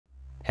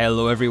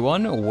Hello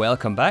everyone,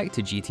 welcome back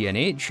to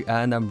GTNH,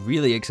 and I'm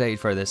really excited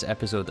for this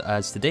episode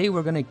as today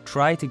we're going to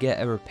try to get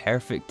our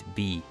perfect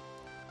bee.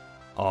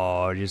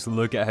 Oh, just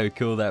look at how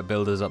cool that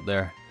build is up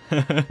there.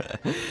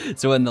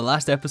 So in the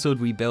last episode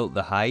we built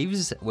the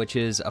Hives, which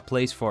is a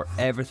place for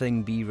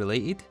everything bee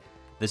related.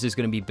 This is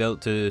going to be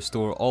built to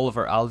store all of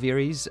our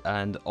Alvearies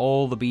and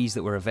all the bees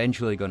that we're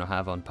eventually going to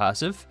have on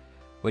passive,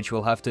 which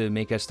will have to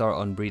make us start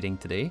on breeding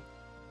today.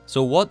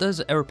 So what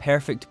does our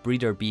perfect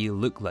breeder bee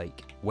look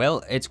like?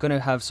 Well, it's going to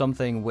have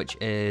something which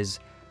is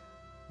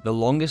the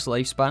longest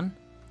lifespan.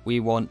 We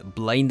want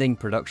blinding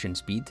production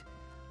speed.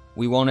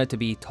 We want it to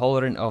be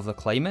tolerant of the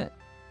climate.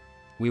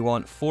 We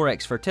want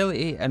 4x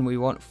fertility, and we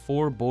want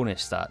 4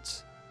 bonus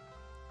stats.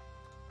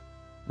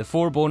 The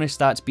 4 bonus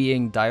stats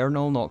being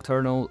diurnal,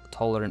 nocturnal,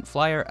 tolerant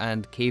flyer,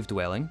 and cave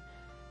dwelling.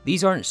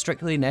 These aren't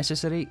strictly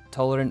necessary.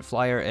 Tolerant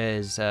flyer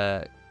is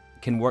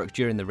can work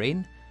during the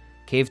rain.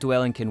 Cave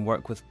dwelling can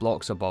work with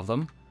blocks above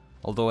them,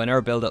 although in our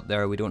build up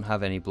there we don't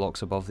have any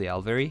blocks above the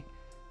Alveary.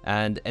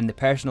 And in the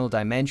personal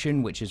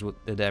dimension, which is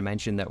the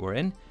dimension that we're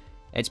in,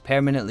 it's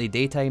permanently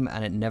daytime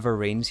and it never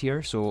rains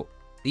here, so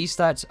these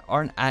stats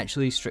aren't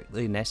actually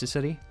strictly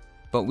necessary.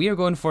 But we are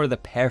going for the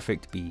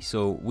perfect bee,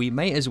 so we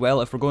might as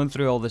well, if we're going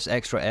through all this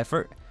extra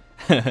effort,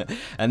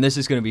 and this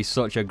is going to be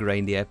such a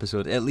grindy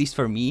episode, at least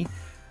for me,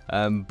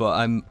 but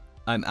I'm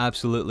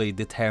absolutely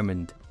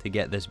determined to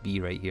get this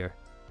bee right here.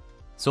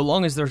 So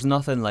long as there's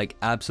nothing like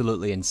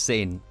absolutely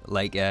insane,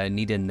 like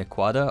needing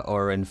Nequada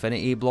or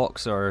infinity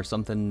blocks or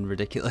something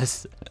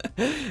ridiculous,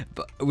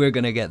 but we're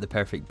gonna get the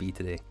perfect bee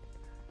today.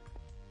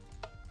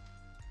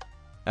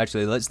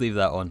 Actually, let's leave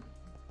that on,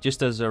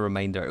 just as a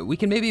reminder. We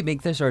can maybe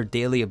make this our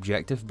daily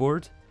objective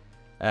board,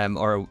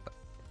 or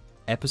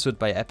episode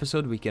by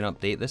episode we can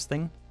update this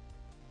thing.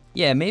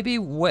 Yeah, maybe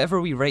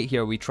whatever we write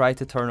here we try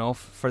to turn off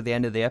for the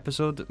end of the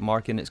episode,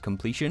 marking its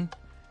completion,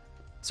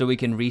 so we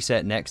can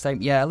reset next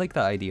time. Yeah, I like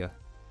that idea.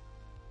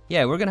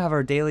 Yeah, we're going to have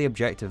our daily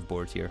objective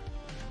board here.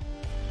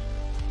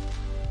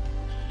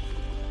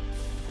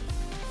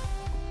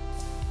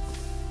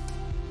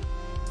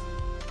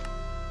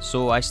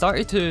 So I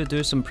started to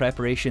do some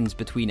preparations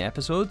between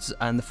episodes,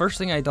 and the first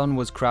thing I done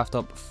was craft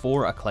up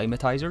 4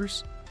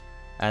 acclimatizers.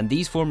 And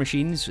these 4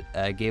 machines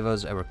gave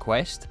us a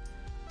request,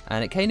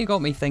 and it kind of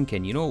got me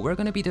thinking, you know, we're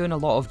going to be doing a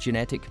lot of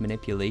genetic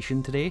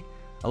manipulation today,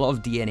 a lot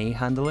of DNA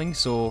handling,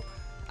 so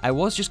I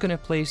was just going to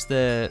place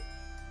the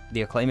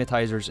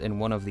acclimatizers in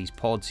one of these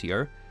pods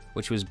here,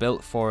 which was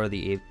built for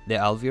the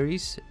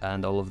Alvearies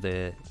and all of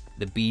the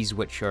bees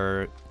which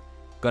are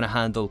going to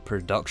handle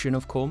production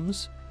of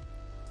combs.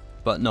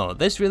 But no,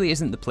 this really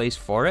isn't the place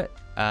for it,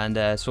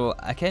 and so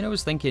I kind of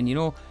was thinking, you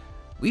know,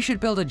 we should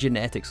build a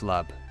genetics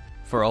lab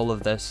for all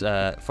of this,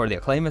 for the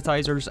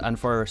acclimatizers and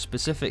for a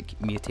specific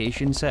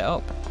mutation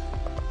setup.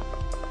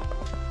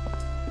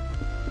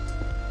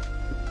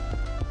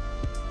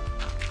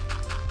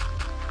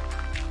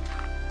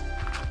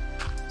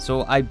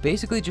 So I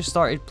basically just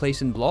started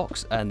placing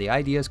blocks and the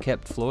ideas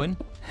kept flowing.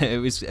 It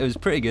was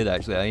pretty good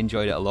actually, I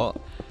enjoyed it a lot.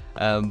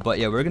 But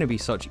yeah, we're going to be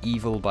such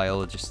evil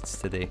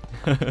biologists today.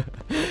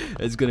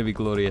 It's going to be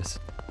glorious.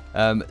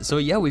 So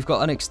yeah, we've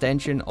got an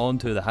extension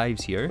onto the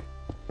hives here.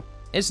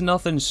 It's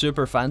nothing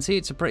super fancy,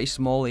 it's a pretty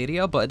small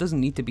area, but it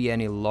doesn't need to be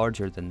any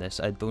larger than this,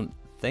 I don't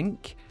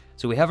think.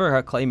 So we have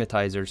our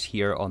acclimatizers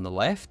here on the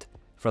left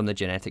from the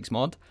genetics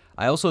mod.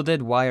 I also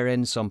did wire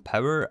in some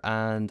power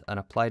and an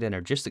applied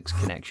energistics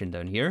connection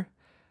down here,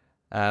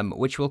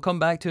 which we'll come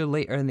back to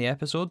later in the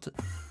episode.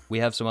 We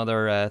have some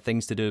other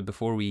things to do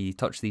before we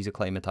touch these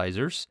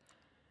acclimatizers.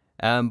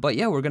 But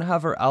yeah, we're going to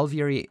have our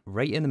Alveary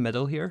right in the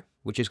middle here,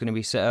 which is going to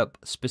be set up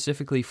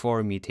specifically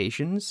for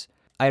mutations.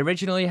 I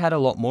originally had a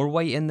lot more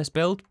white in this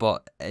build,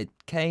 but it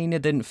kind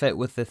of didn't fit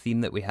with the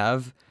theme that we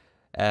have.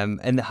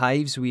 In the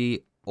hives,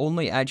 we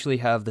only actually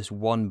have this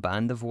one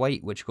band of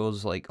white, which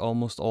goes like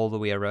almost all the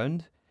way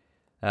around.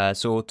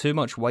 So too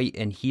much white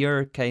in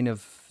here kind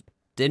of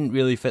didn't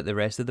really fit the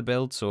rest of the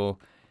build, so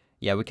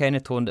yeah, we kind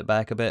of toned it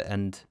back a bit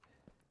and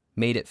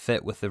made it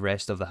fit with the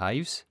rest of the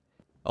hives.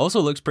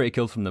 Also looks pretty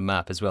cool from the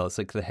map as well, it's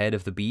like the head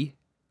of the bee.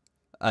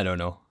 I don't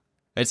know,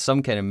 it's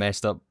some kind of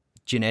messed up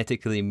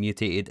genetically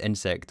mutated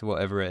insect,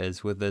 whatever it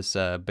is, with this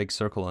big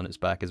circle on its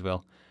back as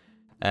well.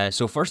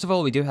 So first of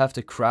all, we do have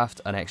to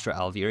craft an extra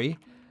Alveary.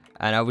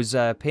 And I was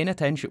paying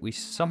attention,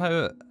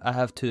 I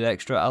have 2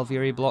 extra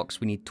Alveary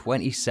blocks, we need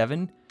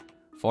 27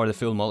 for the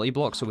full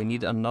multi-block, so we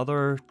need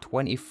another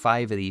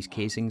 25 of these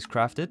casings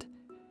crafted.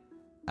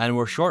 And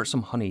we're short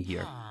some honey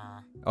here.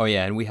 Oh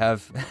yeah, and we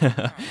have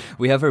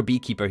we have our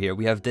beekeeper here,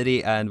 we have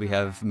Diddy and we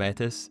have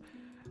Metis.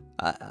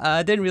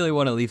 I didn't really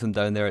want to leave them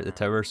down there at the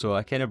tower, so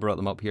I kind of brought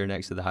them up here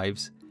next to the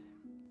hives.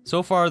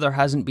 So far there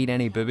hasn't been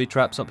any booby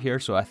traps up here,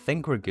 so I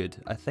think we're good,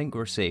 I think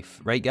we're safe.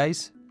 Right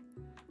guys?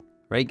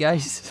 Right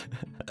guys?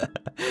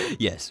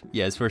 Yes,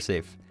 we're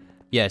safe.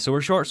 Yeah, so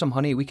we're short some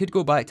honey. We could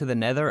go back to the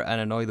nether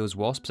and annoy those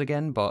wasps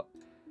again, but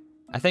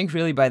I think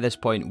really by this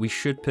point we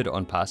should put it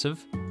on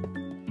passive.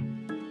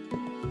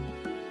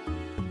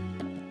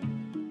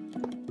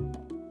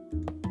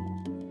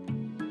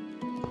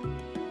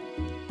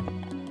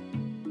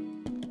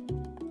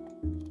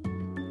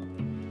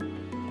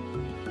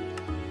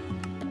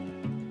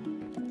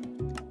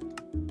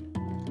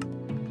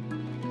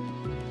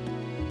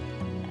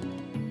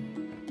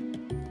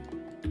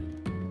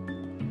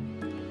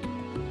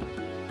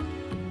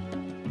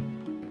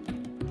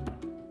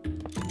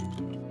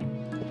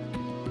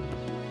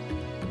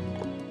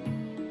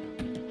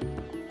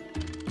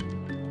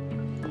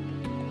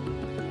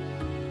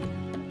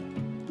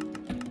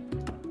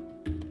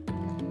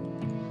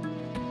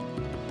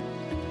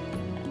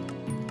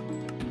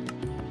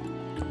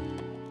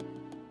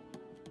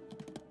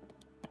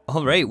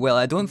 Alright, well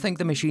I don't think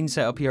the machine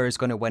setup here is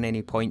going to win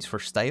any points for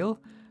style,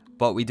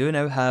 but we do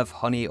now have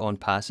honey on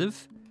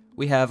passive.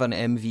 We have an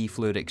MV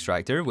fluid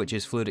extractor, which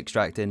is fluid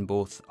extracting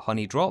both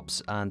honey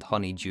drops and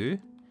honey dew.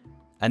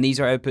 And these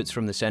are outputs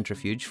from the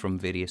centrifuge from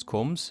various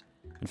combs.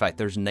 In fact,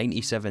 there's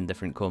 97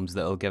 different combs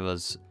that will give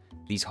us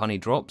these honey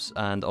drops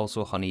and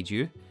also honey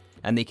dew.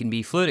 And they can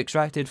be fluid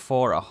extracted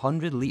for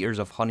 100 litres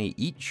of honey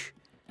each.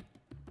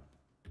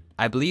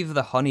 I believe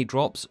the honey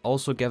drops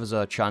also give us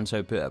a chance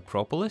output at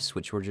propolis,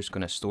 which we're just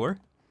going to store.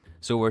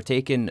 So we're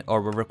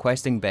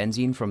requesting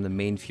benzene from the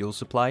main fuel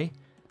supply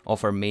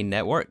of our main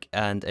network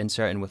and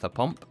inserting with a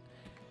pump.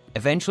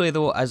 Eventually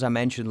though, as I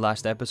mentioned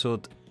last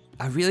episode,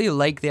 I really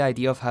like the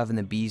idea of having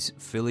the bees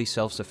fully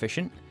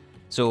self-sufficient.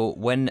 So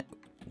when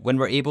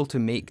we're able to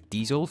make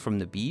diesel from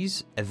the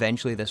bees,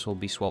 eventually this will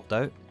be swapped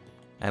out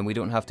and we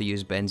don't have to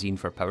use benzene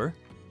for power.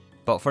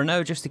 But for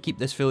now, just to keep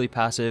this fully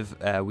passive,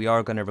 we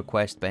are going to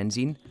request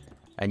benzene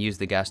and use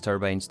the gas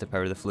turbines to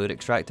power the fluid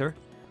extractor.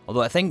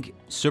 Although I think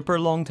super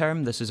long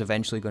term, this is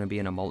eventually going to be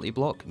in a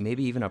multi-block,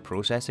 maybe even a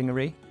processing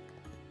array.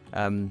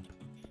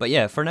 But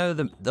yeah, for now,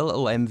 the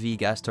little MV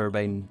gas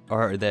turbine,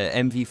 or the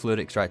MV fluid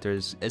extractor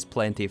is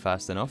plenty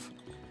fast enough.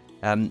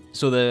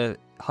 So the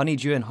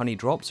honeydew and honey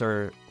drops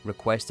are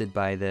requested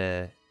by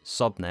the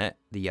subnet,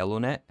 the yellow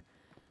net,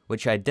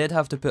 which I did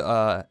have to put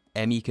a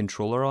ME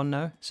controller on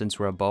now, since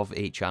we're above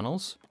 8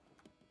 channels.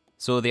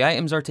 So the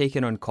items are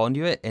taken on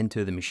conduit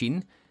into the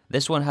machine.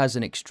 This one has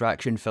an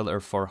extraction filter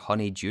for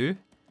honeydew,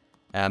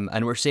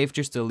 and we're safe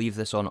just to leave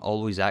this on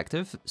always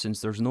active, since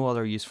there's no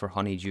other use for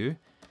honeydew.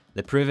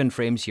 The proven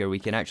frames here we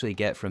can actually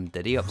get from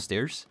Diddy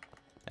upstairs.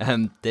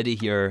 Diddy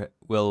here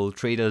will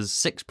trade us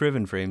 6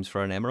 proven frames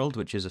for an emerald,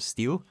 which is a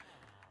steal.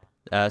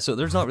 So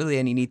there's not really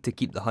any need to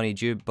keep the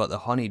honeydew, but the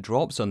honey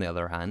drops on the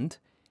other hand,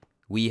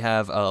 we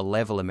have a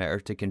level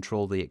emitter to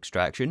control the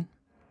extraction.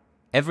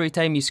 Every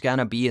time you scan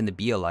a bee in the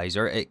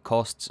beealyzer, it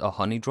costs a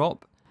honey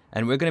drop,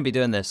 and we're going to be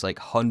doing this like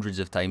hundreds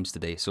of times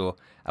today, so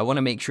I want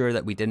to make sure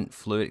that we didn't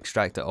fluid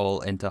extract it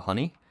all into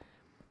honey.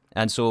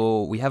 And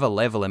so we have a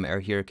level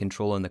emitter here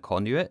controlling the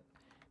conduit.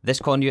 This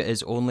conduit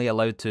is only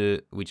allowed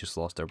to... We just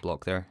lost our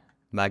block there.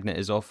 Magnet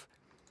is off.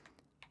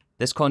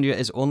 This conduit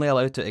is only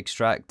allowed to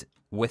extract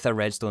with a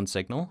redstone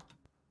signal.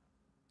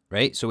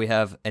 Right, so we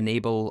have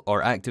enable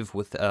or active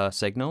with a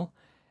signal.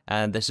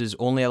 And this is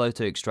only allowed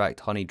to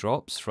extract honey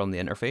drops from the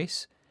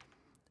interface.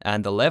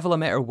 And the level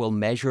emitter will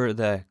measure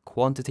the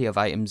quantity of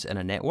items in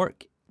a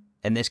network.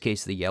 In this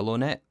case, the yellow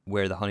net,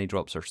 where the honey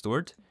drops are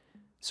stored.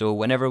 So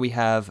whenever we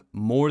have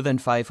more than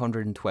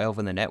 512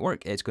 in the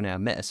network, it's going to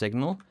emit a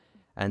signal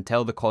and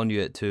tell the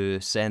conduit to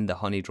send the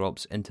honey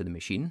drops into the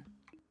machine.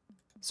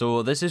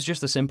 So this is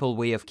just a simple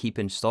way of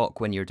keeping stock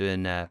when you're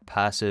doing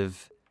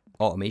passive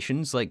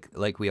automations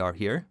like we are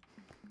here.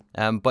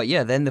 But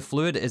yeah, then the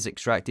fluid is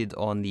extracted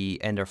on the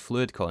ender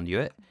fluid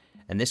conduit,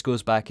 and this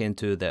goes back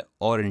into the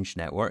orange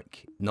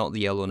network, not the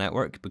yellow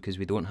network, because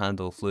we don't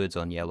handle fluids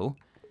on yellow.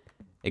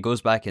 It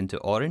goes back into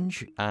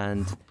orange,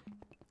 and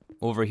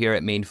over here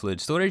at main fluid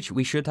storage,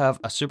 we should have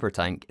a super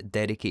tank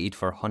dedicated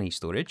for honey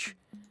storage.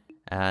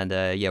 And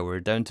yeah, we're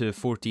down to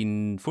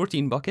 14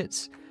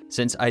 buckets.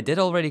 Since I did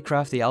already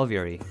craft the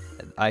Alveary,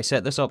 I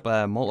set this up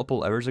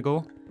multiple hours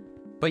ago.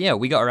 But yeah,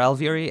 we got our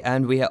Alveary,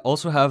 and we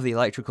also have the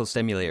electrical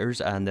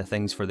stimulators and the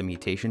things for the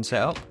mutation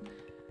setup.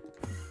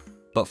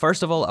 But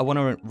first of all, I want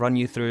to run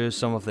you through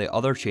some of the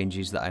other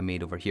changes that I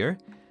made over here.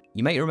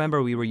 You might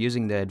remember we were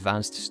using the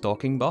advanced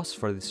stocking bus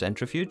for the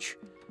centrifuge.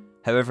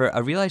 However, I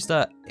realised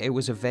that it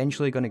was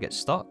eventually going to get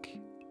stuck.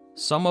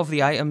 Some of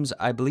the items,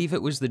 I believe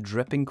it was the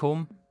dripping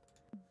comb.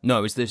 No,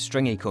 it was the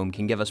stringy comb,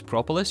 can give us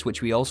propolis,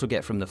 which we also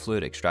get from the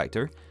fluid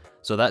extractor.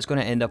 So that's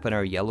going to end up in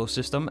our yellow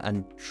system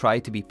and try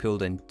to be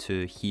pulled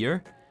into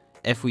here.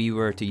 If we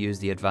were to use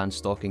the advanced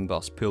stocking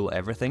bus, pull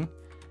everything.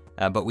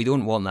 But we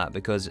don't want that,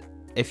 because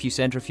if you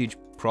centrifuge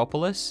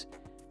propolis,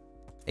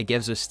 it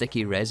gives us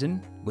sticky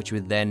resin, which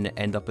would then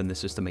end up in the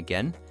system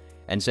again.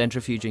 And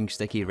centrifuging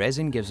sticky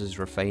resin gives us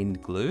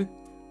refined glue.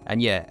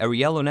 And yeah, our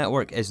yellow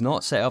network is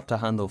not set up to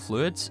handle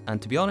fluids,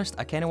 and to be honest,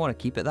 I kind of want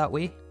to keep it that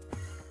way.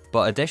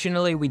 But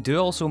additionally, we do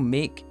also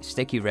make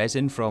sticky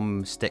resin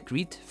from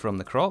stickweed from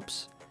the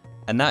crops,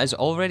 and that is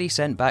already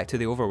sent back to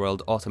the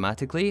overworld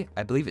automatically.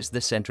 I believe it's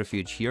this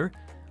centrifuge here,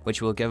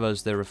 which will give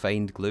us the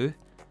refined glue,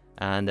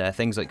 and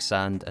things like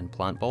sand and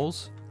plant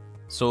balls.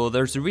 So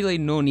there's really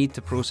no need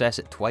to process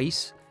it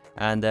twice,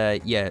 and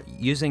yeah,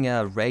 using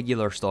a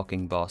regular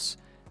stocking bus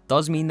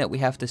does mean that we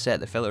have to set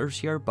the filters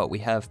here, but we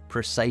have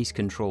precise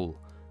control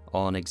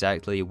on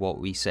exactly what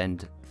we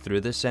send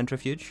through this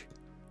centrifuge.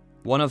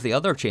 One of the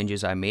other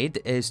changes I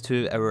made is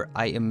to our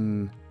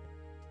item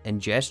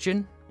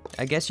ingestion,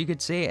 I guess you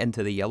could say,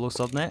 into the yellow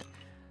subnet.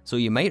 So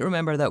you might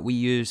remember that we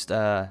used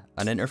an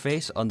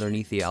interface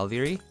underneath the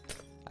Alveary.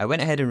 I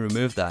went ahead and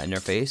removed that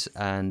interface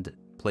and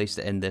placed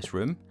it in this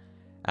room,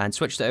 and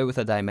switched it out with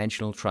a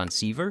dimensional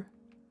transceiver,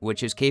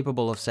 which is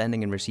capable of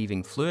sending and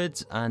receiving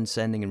fluids and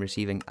sending and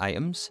receiving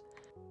items.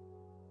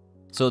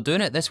 So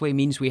doing it this way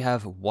means we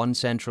have one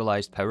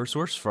centralized power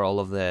source for all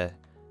of the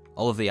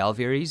all of the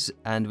Alvearies,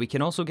 and we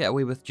can also get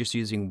away with just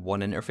using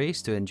one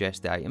interface to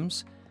ingest the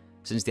items,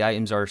 since the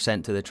items are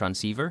sent to the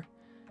transceiver,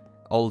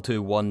 all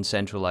to one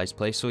centralized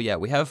place. So yeah,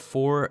 we have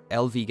 4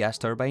 LV gas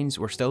turbines,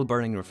 we're still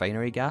burning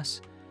refinery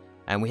gas,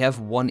 and we have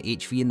 1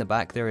 HV in the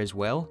back there as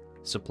well,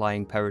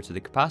 supplying power to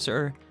the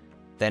capacitor,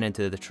 then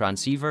into the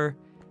transceiver,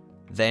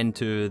 then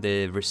to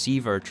the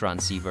receiver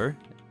transceiver,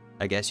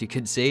 I guess you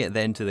could say,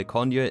 then to the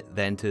conduit,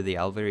 then to the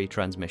Alveary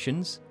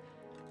transmissions.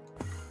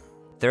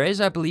 There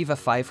is, I believe, a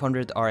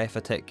 500 RF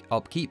a tick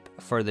upkeep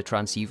for the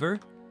transceiver,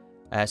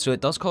 so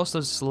it does cost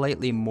us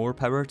slightly more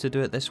power to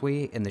do it this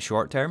way in the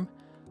short term,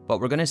 but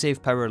we're going to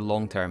save power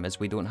long term as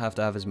we don't have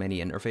to have as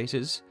many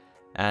interfaces,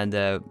 and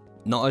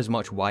not as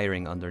much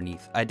wiring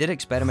underneath. I did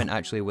experiment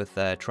actually with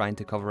trying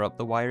to cover up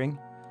the wiring.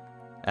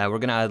 We're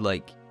going to add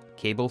like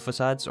cable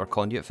facades or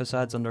conduit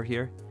facades under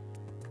here,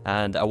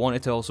 and I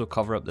wanted to also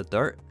cover up the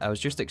dirt. I was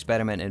just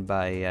experimenting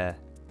by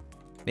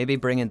maybe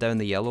bringing down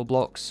the yellow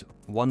blocks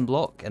 1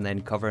 block and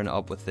then covering it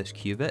up with this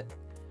cubit,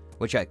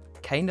 which I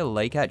kind of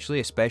like actually,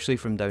 especially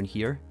from down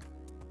here.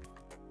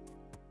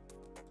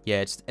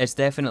 Yeah, it's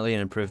definitely an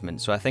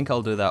improvement, so I think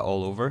I'll do that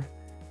all over,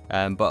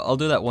 but I'll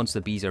do that once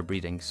the bees are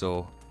breeding.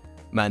 So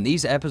man,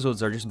 these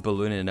episodes are just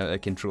ballooning out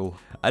of control.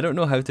 I don't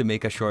know how to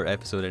make a short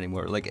episode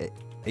anymore. Like it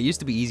used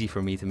to be easy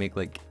for me to make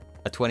like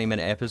a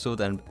 20-minute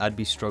episode and I'd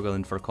be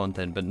struggling for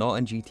content, but not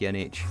in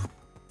GTNH.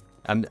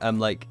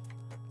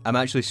 I'm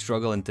actually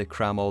struggling to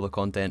cram all the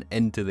content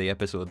into the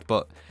episode,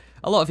 but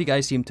a lot of you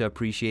guys seem to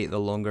appreciate the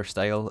longer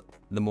style,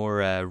 the more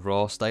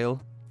raw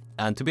style,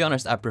 and to be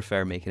honest, I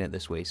prefer making it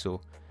this way.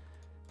 So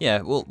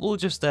yeah, we'll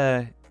just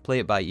play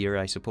it by ear,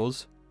 I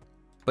suppose.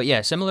 But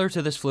yeah, similar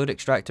to this fluid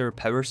extractor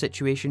power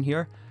situation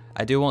here,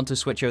 I do want to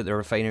switch out the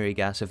refinery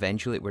gas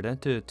eventually. We're down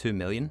to 2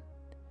 million.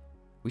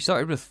 We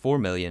started with 4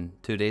 million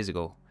 2 days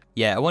ago.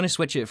 Yeah, I want to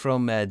switch it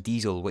from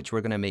diesel, which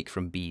we're going to make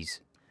from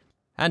bees.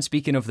 And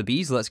speaking of the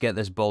bees, let's get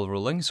this ball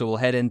rolling. So we'll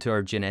head into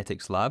our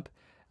genetics lab.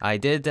 I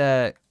did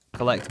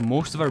collect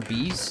most of our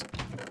bees.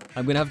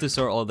 I'm going to have to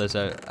sort all this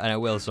out, and I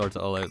will sort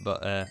it all out,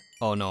 but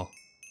oh no.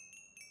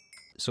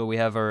 So we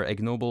have our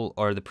ignoble,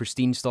 or the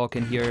pristine stock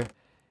in here.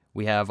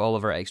 We have all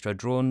of our extra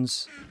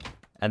drones,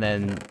 and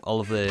then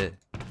all of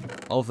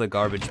the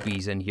garbage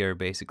bees in here,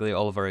 basically,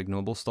 all of our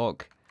ignoble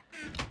stock.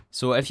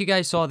 So if you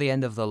guys saw the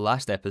end of the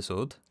last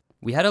episode,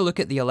 we had a look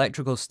at the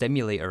electrical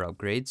stimulator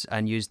upgrades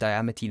and used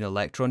diamantine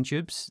electron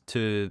tubes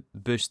to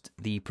boost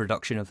the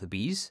production of the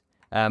bees.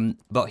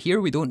 But here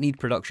we don't need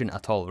production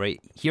at all, right?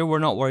 Here we're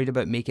not worried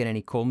about making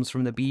any combs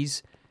from the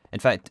bees. In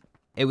fact,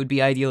 it would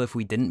be ideal if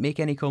we didn't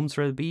make any combs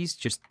for the bees,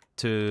 just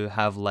to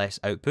have less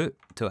output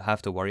to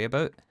have to worry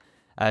about,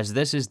 as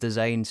this is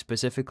designed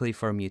specifically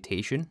for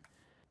mutation.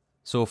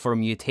 So for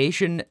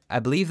mutation, I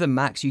believe the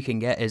max you can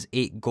get is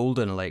 8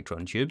 golden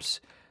electron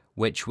tubes,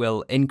 which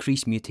will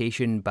increase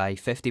mutation by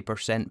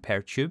 50%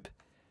 per tube.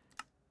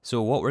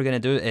 So what we're going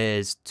to do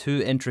is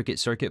 2 intricate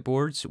circuit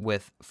boards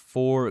with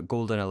 4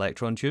 golden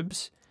electron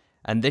tubes,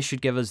 and this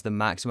should give us the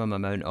maximum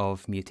amount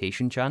of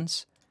mutation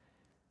chance.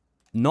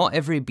 Not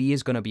every bee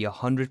is going to be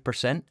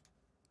 100%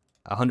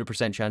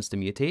 chance to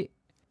mutate.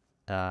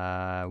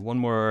 One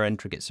more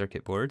intricate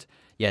circuit board.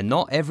 Yeah,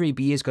 not every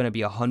bee is going to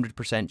be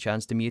 100%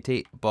 chance to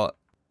mutate, but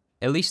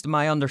at least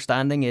my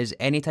understanding is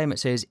anytime it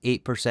says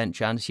 8%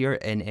 chance here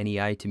in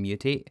NEI to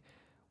mutate,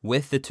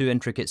 with the 2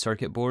 intricate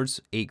circuit boards,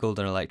 8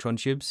 golden electron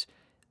tubes,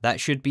 that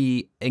should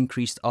be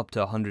increased up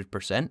to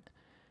 100%.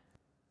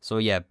 So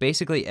yeah,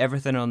 basically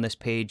everything on this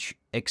page,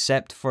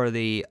 except for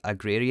the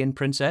agrarian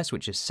princess,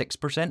 which is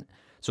 6%,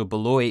 so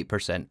below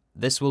 8%.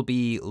 This will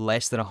be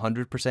less than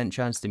 100%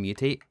 chance to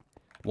mutate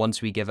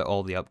once we give it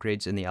all the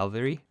upgrades in the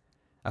Alveary.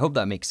 I hope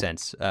that makes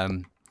sense.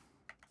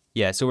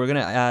 Yeah, so we're going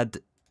to add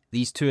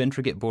these 2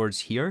 intricate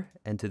boards here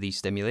into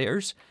these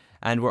stimulators,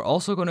 and we're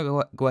also going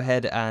to go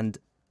ahead and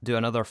do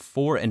another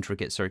 4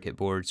 intricate circuit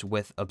boards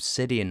with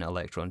obsidian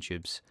electron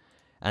tubes.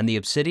 And the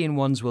obsidian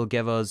ones will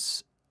give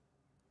us,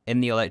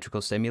 in the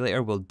electrical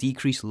stimulator, will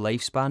decrease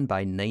lifespan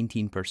by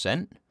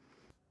 19%.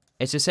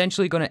 It's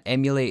essentially going to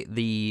emulate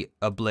the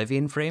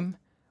oblivion frame,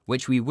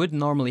 which we would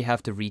normally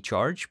have to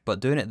recharge, but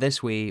doing it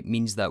this way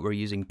means that we're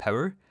using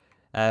power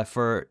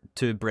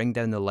to bring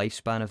down the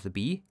lifespan of the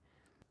bee.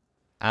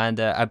 And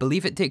I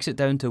believe it takes it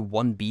down to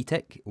 1 bee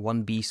tick,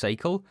 1 bee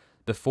cycle,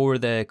 before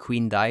the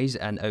queen dies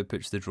and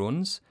outputs the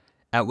drones,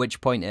 at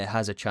which point it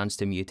has a chance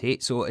to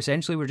mutate. So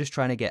essentially we're just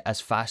trying to get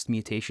as fast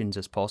mutations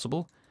as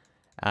possible.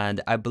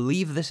 And I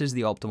believe this is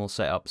the optimal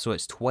setup. So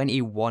it's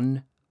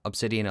 21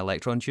 obsidian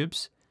electron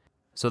tubes.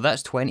 So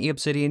that's 20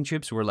 obsidian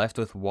tubes, we're left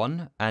with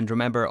 1. And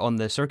remember, on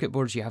the circuit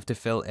boards you have to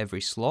fill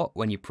every slot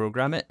when you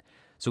program it.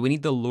 So we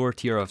need the lower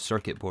tier of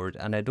circuit board,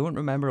 and I don't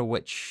remember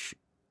which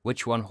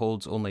one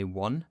holds only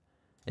 1.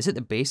 Is it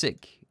the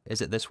basic?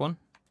 Is it this one?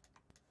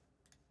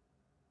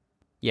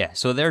 Yeah,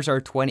 so there's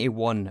our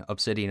 21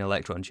 obsidian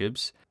electron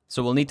tubes.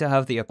 So we'll need to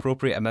have the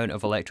appropriate amount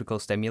of electrical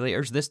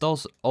stimulators. This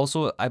does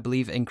also, I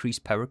believe, increase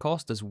power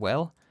cost as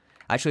well.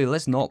 Actually,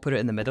 let's not put it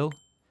in the middle,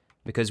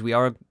 because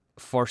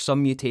for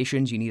some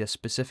mutations you need a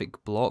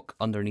specific block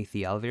underneath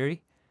the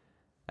Alveary.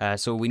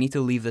 So we need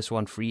to leave this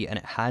one free, and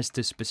it has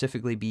to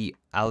specifically be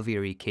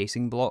Alveary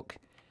casing block.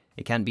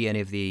 It can't be any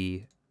of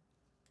the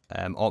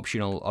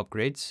optional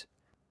upgrades.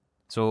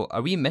 So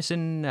are we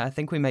missing? I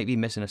think we might be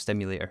missing a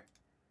stimulator.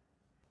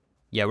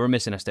 Yeah, we're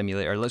missing a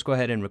stimulator. Let's go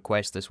ahead and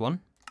request this one.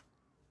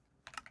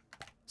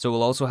 So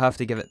we'll also have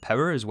to give it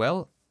power as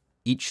well.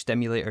 Each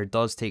stimulator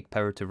does take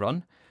power to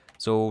run.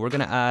 So we're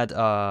going to add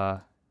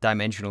a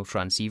dimensional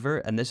transceiver,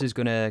 and this is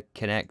going to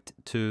connect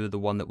to the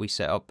one that we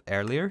set up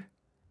earlier.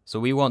 So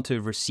we want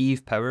to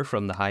receive power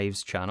from the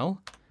Hives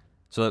channel,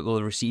 so it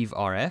will receive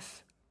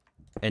RF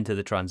into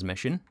the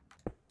transmission.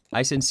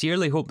 I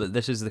sincerely hope that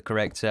this is the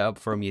correct setup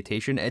for a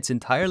mutation. It's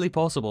entirely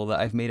possible that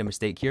I've made a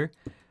mistake here,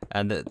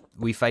 and that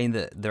we find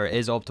that there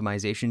is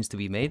optimizations to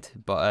be made,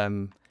 but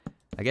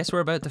I guess we're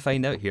about to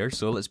find out here.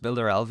 So let's build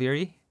our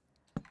Alveary.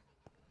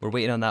 We're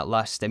waiting on that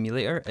last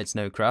stimulator. It's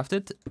now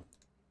crafted.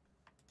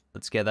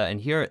 Let's get that in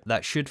here.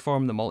 That should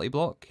form the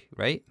multi-block,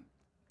 right?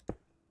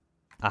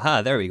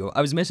 Aha, there we go.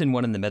 I was missing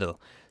one in the middle.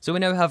 So we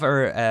now have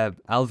our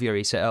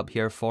Alveary set up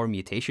here for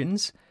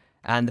mutations.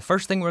 And the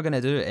first thing we're going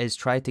to do is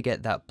try to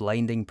get that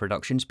blinding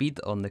production speed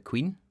on the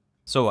queen.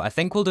 So I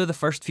think we'll do the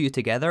first few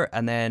together,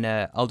 and then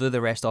I'll do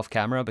the rest off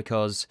camera,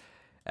 because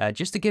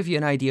just to give you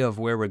an idea of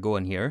where we're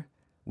going here,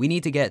 we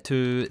need to get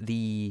to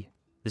the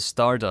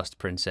Stardust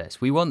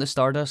Princess. We want the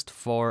Stardust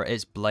for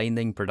its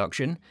blinding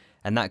production,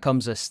 and that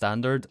comes as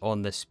standard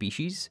on this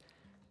species.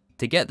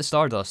 To get the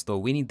Stardust though,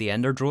 we need the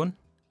Ender Drone,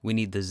 we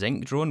need the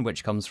Zinc Drone,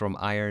 which comes from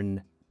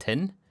Iron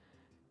Tin.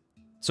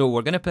 So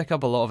we're going to pick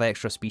up a lot of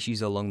extra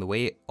species along the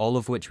way, all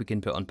of which we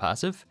can put on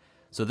passive.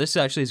 So this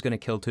actually is going to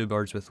kill 2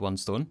 birds with 1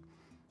 stone.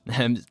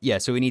 Yeah,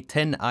 so we need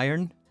tin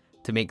iron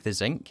to make the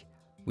zinc.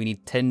 We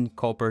need tin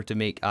copper to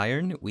make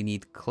iron. We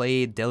need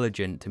clay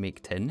diligent to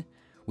make tin.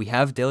 We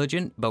have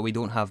diligent, but we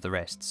don't have the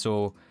rest.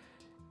 So,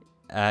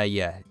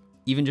 yeah,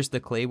 even just the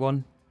clay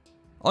one.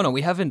 Oh no,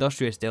 we have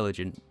industrious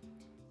diligent.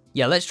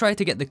 Yeah, let's try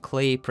to get the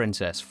clay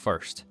princess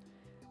first.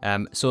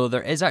 So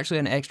there is actually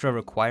an extra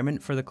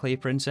requirement for the clay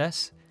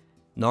princess.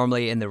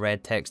 Normally in the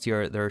red text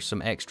here, there's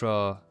some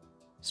extra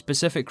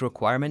specific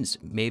requirements.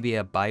 Maybe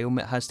a biome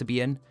it has to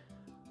be in.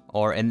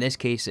 Or in this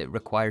case, it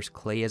requires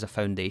clay as a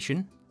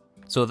foundation.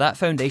 So that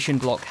foundation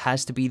block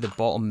has to be the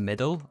bottom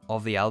middle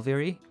of the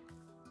Alveary.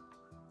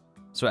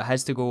 So it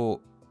has to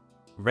go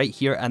right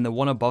here, and the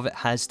one above it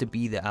has to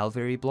be the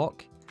Alveary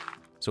block.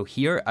 So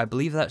here, I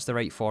believe that's the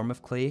right form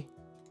of clay.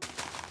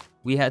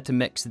 We had to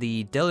mix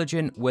the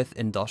diligent with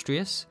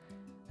industrious.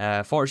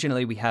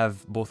 Fortunately, we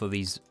have both of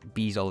these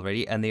bees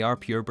already, and they are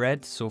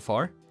purebred so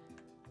far.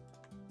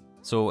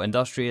 So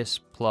industrious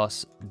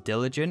plus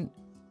diligent.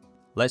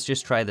 Let's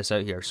just try this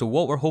out here. So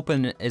what we're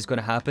hoping is going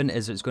to happen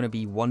is it's going to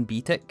be 1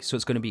 bee tick, so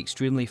it's going to be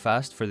extremely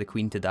fast for the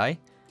queen to die.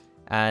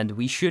 And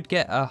we should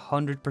get a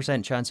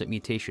 100% chance at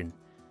mutation.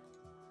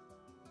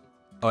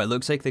 Oh, it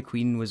looks like the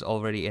queen was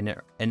already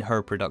in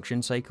her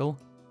production cycle.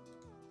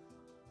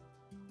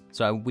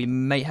 So we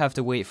might have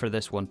to wait for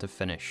this one to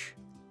finish.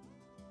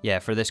 Yeah,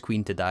 for this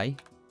queen to die.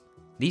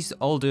 These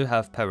all do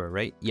have power,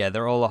 right? Yeah,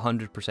 they're all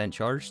 100%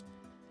 charged.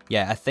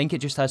 Yeah, I think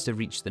it just has to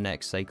reach the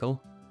next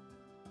cycle.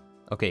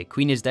 Okay,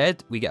 queen is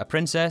dead. We get a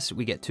princess.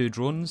 We get 2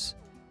 drones.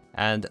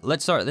 And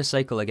let's start this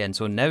cycle again.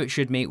 So now it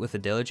should mate with a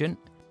diligent.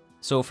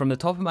 So from the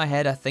top of my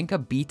head, I think a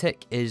bee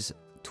tick is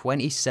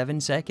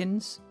 27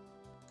 seconds.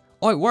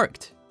 Oh, it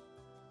worked.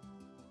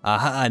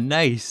 Aha,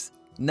 nice.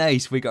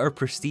 Nice. We got our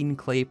pristine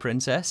clay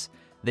princess.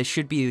 This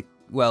should be,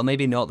 well,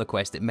 maybe not the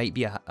quest. It might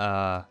be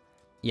a,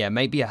 yeah, it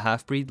might be a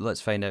half-breed.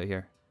 Let's find out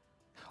here.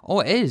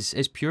 Oh, it is.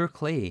 It's pure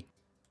clay.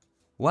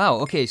 Wow,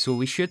 okay, so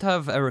we should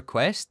have a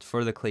request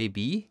for the clay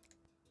bee.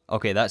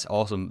 Okay, that's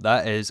awesome.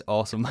 That is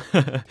awesome.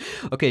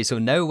 Okay, so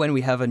now when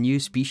we have a new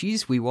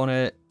species, we want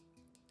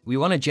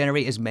to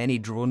generate as many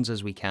drones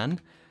as we can,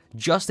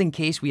 just in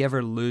case we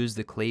ever lose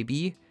the clay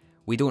bee.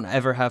 We don't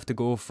ever have to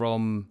go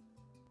from,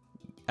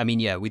 I mean,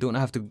 yeah, we don't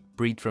have to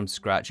breed from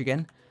scratch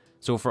again.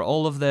 So for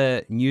all of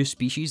the new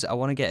species, I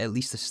want to get at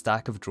least a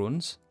stack of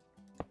drones.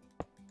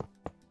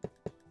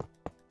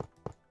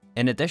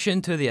 In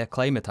addition to the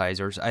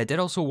acclimatizers, I did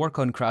also work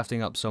on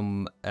crafting up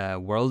some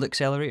world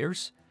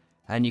accelerators.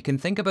 And you can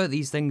think about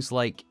these things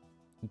like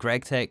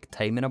Gregtech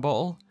time in a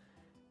bottle.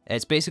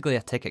 It's basically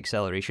a tick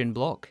acceleration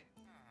block.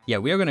 Yeah,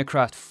 we are going to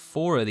craft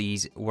 4 of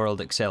these world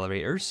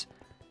accelerators.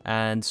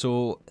 And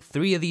so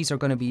 3 of these are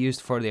going to be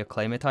used for the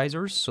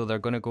acclimatizers. So they're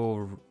going to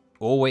go...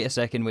 Oh, wait a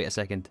second, wait a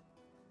second.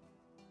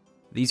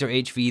 These are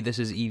HV, this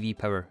is EV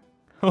power.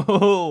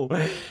 Oh,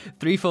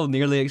 Threefold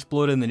nearly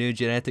exploded in the new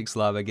genetics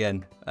lab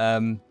again.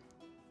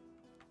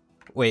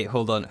 Wait,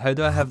 hold on. How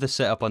do I have this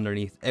set up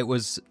underneath? It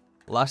was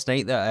last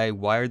night that I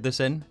wired this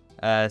in.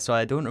 So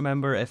I don't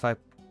remember if I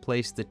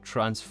placed the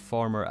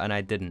transformer and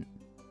I didn't.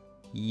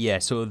 Yeah,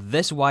 so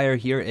this wire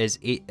here is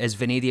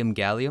vanadium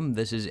gallium.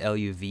 This is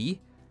LUV.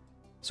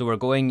 So we're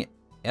going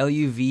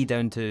LUV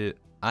down to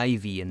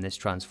IV in this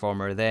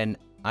transformer, then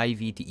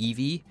IV to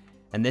EV,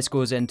 and this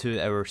goes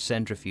into our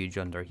centrifuge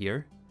under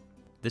here.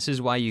 This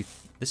is why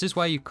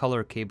you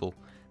color cable.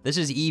 This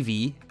is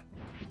EV,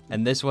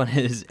 and this one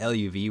is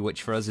LUV,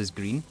 which for us is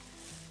green.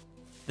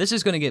 This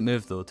is going to get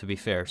moved though, to be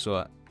fair,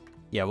 so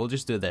yeah, we'll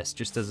just do this,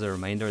 just as a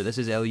reminder. This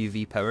is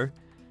LUV power.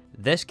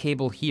 This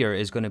cable here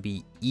is going to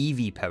be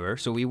EV power,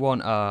 so we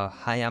want a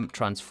high amp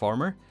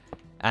transformer,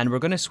 and we're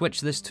going to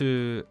switch this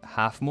to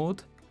half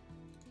mode.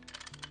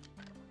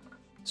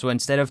 So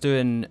instead of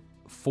doing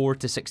 4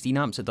 to 16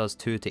 amps, it does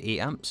 2 to 8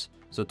 amps.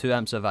 So 2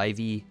 amps of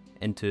IV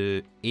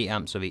into 8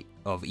 amps of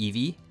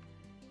EV,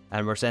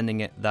 and we're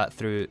sending that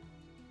through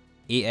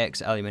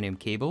 8x aluminium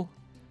cable.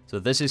 So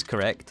this is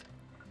correct.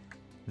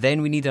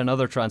 Then we need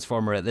another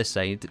transformer at this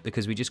side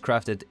because we just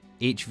crafted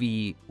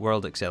HV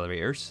world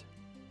accelerators.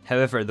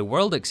 However, the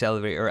world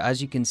accelerator,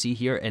 as you can see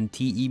here in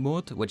TE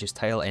mode, which is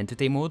tile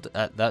entity mode,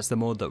 that's the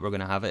mode that we're going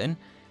to have it in,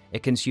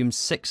 it consumes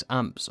 6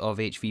 amps of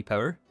HV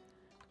power.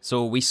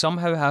 So we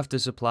somehow have to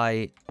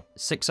supply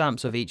 6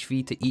 amps of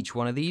HV to each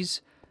one of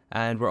these,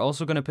 and we're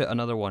also going to put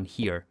another one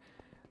here.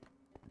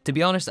 To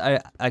be honest,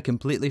 I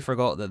completely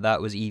forgot that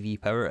that was EV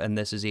power and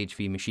this is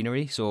HV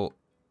machinery, so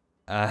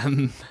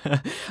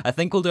I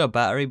think we'll do a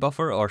battery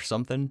buffer or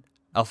something.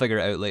 I'll figure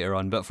it out later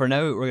on, but for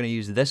now we're going to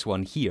use this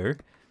one here.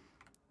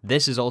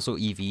 This is also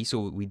EV, so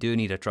we do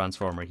need a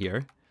transformer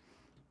here.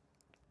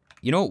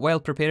 You know,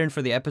 while preparing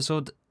for the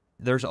episode,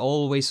 there's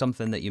always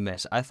something that you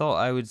miss. I thought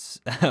I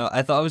was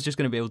just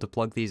going to be able to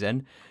plug these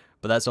in,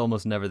 but that's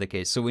almost never the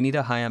case. So we need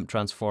a high amp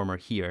transformer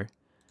here.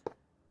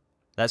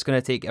 That's going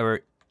to take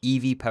our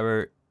EV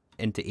power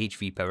into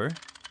HV power.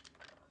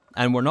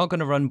 And we're not going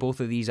to run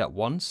both of these at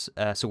once,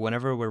 so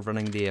whenever we're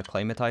running the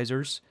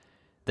acclimatizers,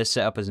 this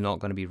setup is not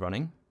going to be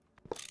running.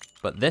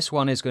 But this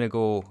one is going to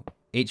go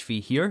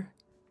HV here.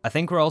 I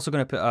think we're also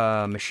going to put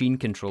a machine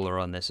controller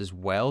on this as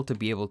well to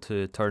be able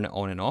to turn it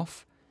on and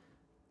off.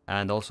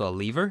 And also a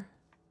lever.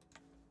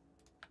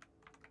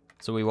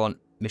 So we want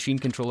machine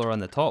controller on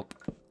the top,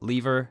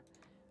 lever,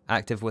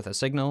 active with a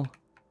signal.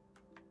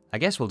 I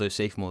guess we'll do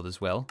safe mode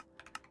as well.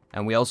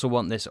 And we also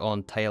want this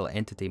on tile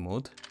entity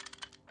mode.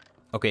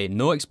 Okay,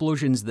 no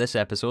explosions this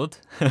episode.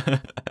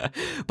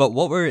 But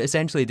what we're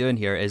essentially doing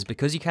here is,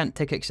 because you can't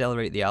tick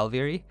accelerate the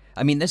Alveary,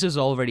 I mean, this is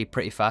already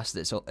pretty fast.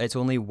 It's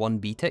only 1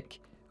 B tick,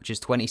 which is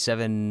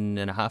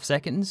 27.5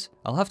 seconds.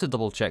 I'll have to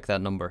double check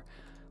that number.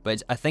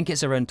 But I think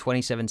it's around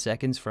 27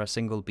 seconds for a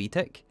single B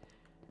tick.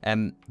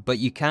 But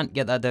you can't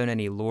get that down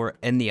any lower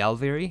in the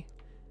Alveary.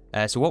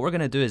 So what we're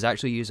going to do is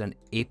actually use an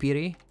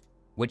apiary,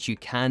 which you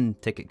can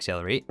tick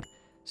accelerate,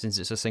 since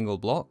it's a single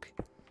block,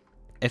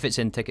 if it's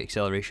in tick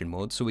acceleration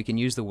mode. So we can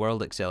use the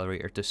world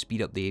accelerator to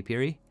speed up the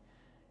apiary.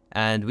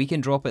 And we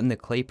can drop it in the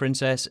clay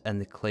princess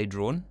and the clay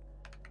drone.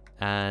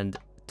 And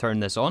turn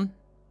this on.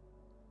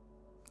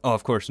 Oh,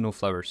 of course, no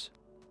flowers.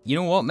 You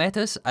know what,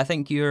 Metis? I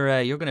think you're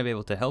going to be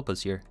able to help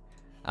us here.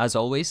 As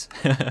always.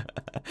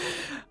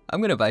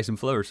 I'm going to buy some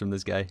flowers from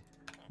this guy.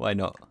 Why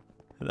not?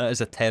 That is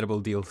a terrible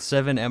deal.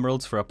 7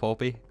 emeralds for a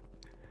poppy.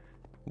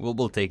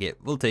 We'll take it.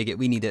 We'll take it.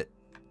 We need it.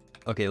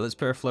 Okay, let's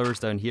put our flowers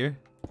down here.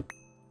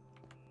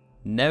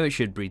 Now it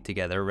should breed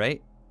together,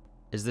 right?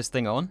 Is this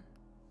thing on?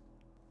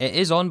 It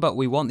is on, but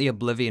we want the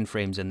oblivion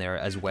frames in there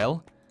as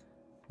well.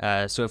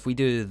 So if we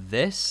do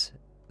this,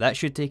 that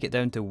should take it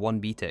down to 1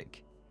 B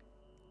tick.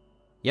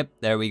 Yep,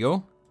 there we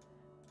go.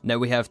 Now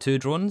we have 2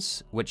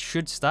 drones, which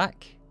should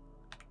stack.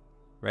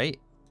 Right?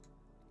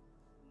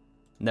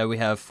 Now we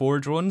have 4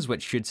 drones,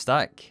 which should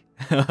stack.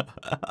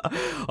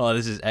 Oh,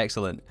 this is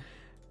excellent.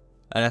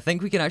 And I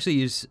think we can actually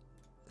use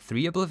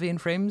 3 oblivion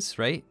frames,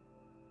 right?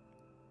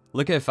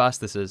 Look how fast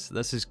this is.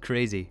 This is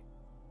crazy.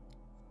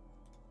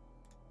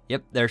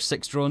 Yep, there's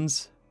 6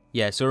 drones.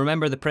 Yeah, so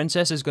remember, the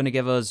princess is going to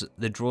give us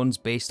the drones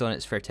based on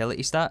its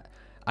fertility stat.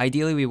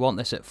 Ideally, we want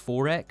this at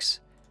 4x.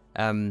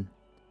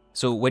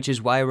 So, which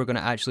is why we're going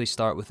to actually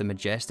start with the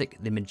majestic.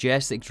 The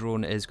majestic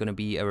drone is going to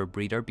be our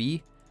breeder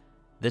bee.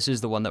 This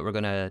is the one that we're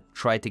going to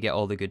try to get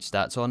all the good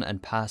stats on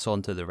and pass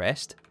on to the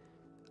rest.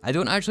 I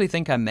don't actually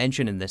think I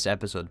mentioned in this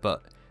episode,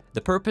 but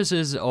the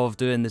purposes of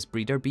doing this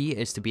breeder bee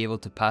is to be able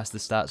to pass the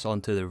stats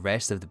on to the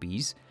rest of the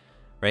bees,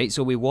 right?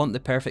 So we want the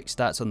perfect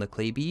stats on the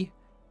clay bee,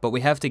 but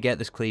we have to get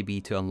this clay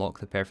bee to unlock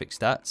the perfect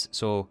stats.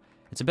 So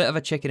it's a bit of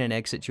a chicken and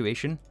egg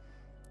situation,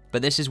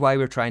 but this is why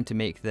we're trying to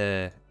make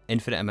the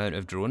infinite amount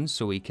of drones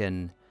so we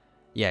can,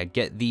 yeah,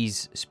 get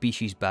these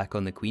species back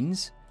on the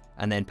queens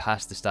and then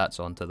pass the stats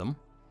on to them.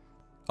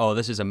 Oh,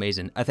 this is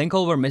amazing. I think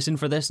all we're missing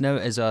for this now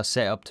is a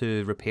setup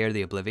to repair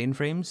the oblivion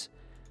frames.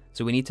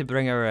 So we need to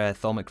bring our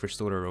Thaumic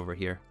Restorer over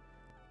here.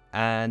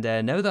 And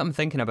now that I'm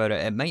thinking about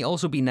it, it might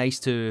also be nice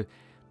to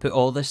put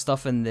all this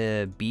stuff in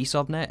the bee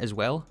subnet as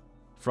well,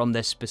 from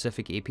this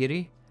specific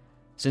apiary.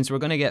 Since we're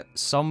going to get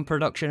some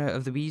production out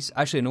of the bees.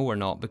 Actually, no, we're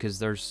not, because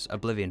there's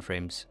oblivion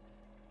frames.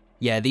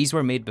 Yeah, these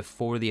were made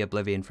before the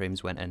oblivion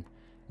frames went in.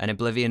 And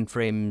oblivion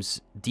frames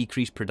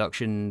decrease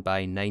production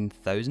by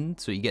 9,000,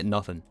 so you get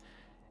nothing.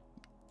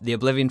 The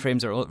oblivion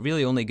frames are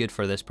really only good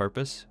for this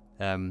purpose,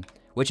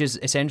 which is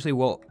essentially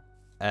what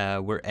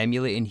we're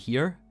emulating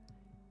here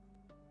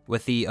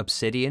with the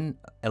obsidian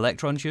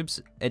electron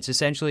tubes. It's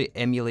essentially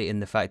emulating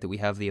the fact that we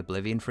have the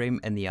oblivion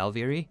frame in the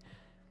Alveary,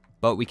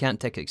 but we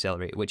can't tick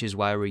accelerate, which is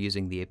why we're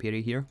using the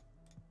apiary here.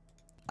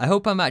 I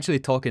hope I'm actually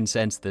talking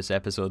sense this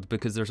episode,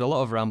 because there's a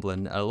lot of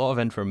rambling, a lot of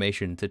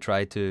information to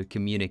try to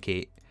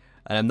communicate,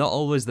 and I'm not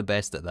always the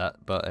best at that,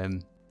 but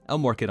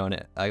I'm working on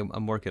it.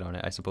 I'm working on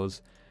it, I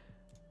suppose.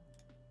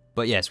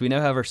 But yes, we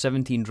now have our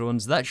 17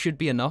 drones. That should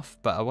be enough,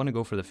 but I want to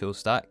go for the full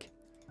stack.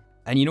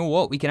 And you know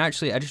what? We can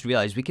actually, I just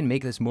realized we can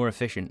make this more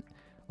efficient,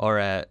 or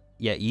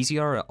yeah,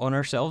 easier on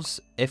ourselves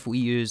if we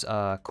use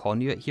a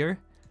conduit here.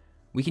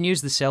 We can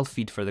use the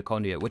self-feed for the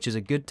conduit, which is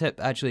a good tip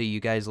actually you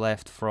guys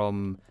left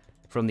from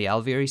the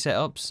Alveary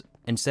setups.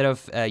 Instead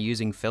of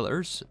using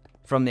filters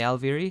from the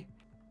Alveary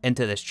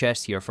into this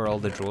chest here for all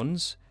the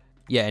drones.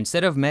 Yeah,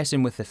 instead of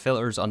messing with the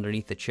filters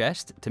underneath the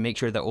chest to make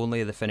sure that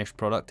only the finished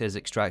product is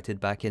extracted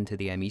back into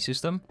the ME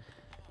system,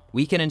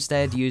 we can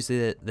instead use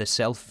the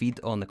self-feed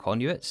on the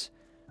conduits.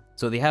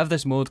 So they have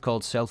this mode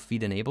called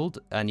self-feed enabled,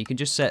 and you can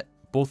just set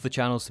both the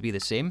channels to be the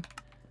same.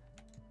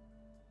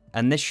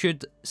 And this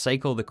should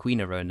cycle the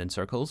queen around in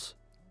circles,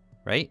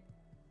 right?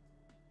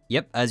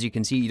 Yep, as you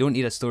can see, you don't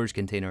need a storage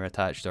container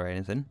attached or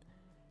anything.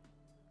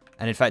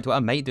 And in fact, what I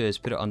might do is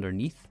put it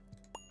underneath.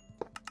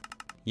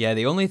 Yeah,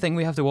 the only thing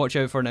we have to watch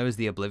out for now is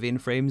the Oblivion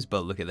frames,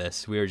 but look at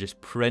this. We are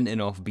just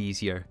printing off bees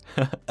here.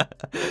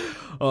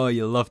 Oh,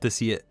 you'll love to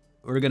see it.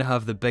 We're going to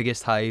have the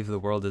biggest hive the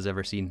world has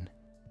ever seen.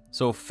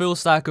 So, full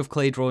stack of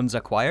clay drones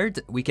acquired.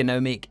 We can now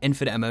make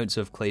infinite amounts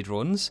of clay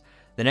drones.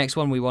 The next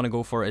one we want to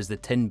go for is the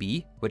tin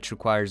bee, which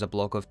requires a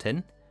block of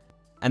tin.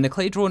 And the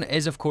clay drone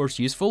is of course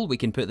useful. We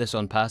can put this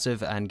on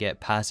passive and get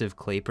passive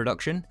clay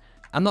production.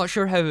 I'm not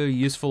sure how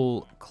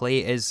useful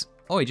clay is.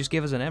 Oh, he just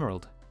gave us an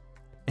emerald.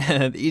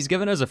 He's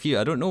given us a few.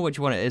 I don't know which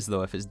one it is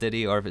though, if it's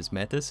Diddy or if it's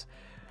Metis.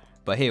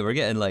 But hey, we're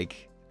getting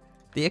like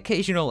the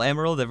occasional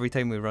emerald every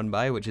time we run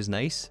by, which is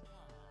nice.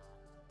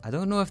 I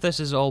don't know if this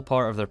is all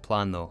part of their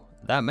plan though.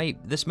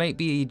 This might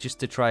be just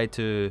to try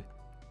to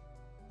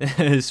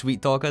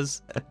sweet talk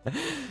us,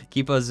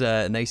 keep us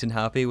nice and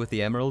happy with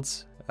the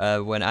emeralds,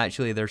 when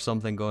actually there's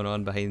something going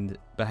on behind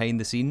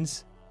the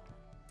scenes.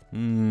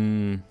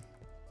 Do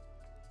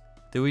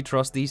we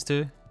trust these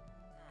two?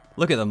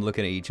 Look at them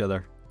looking at each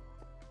other.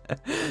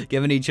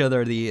 Giving each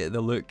other the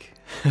look.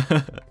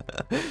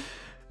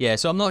 Yeah,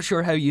 so I'm not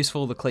sure how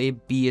useful the clay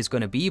bee is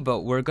going to be,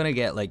 but we're going to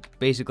get like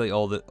basically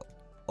all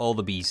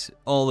the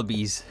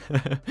bees.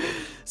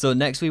 So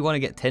next we want to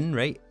get tin,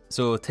 right?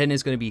 So tin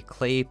is going to be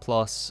clay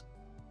plus,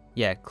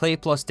 yeah, clay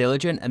plus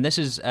diligent, and this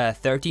is a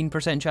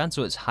 13% chance,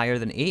 so it's higher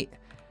than 8.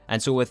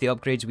 And so with the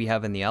upgrades we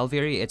have in the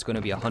Alveary, it's going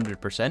to be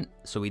 100%.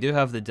 So we do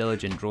have the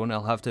diligent drone.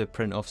 I'll have to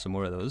print off some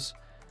more of those.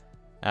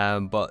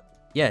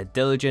 But yeah,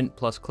 diligent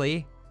plus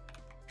clay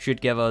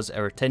should give us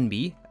our tin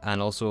bee,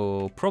 and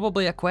also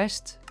probably a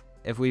quest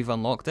if we've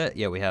unlocked it.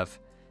 Yeah, we have.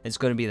 It's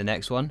going to be the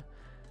next one.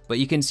 But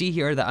you can see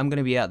here that I'm going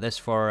to be at this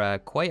for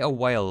quite a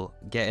while,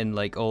 getting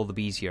like all the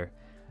bees here.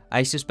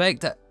 I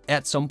suspect that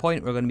at some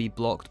point we're going to be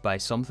blocked by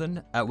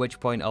something, at which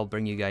point I'll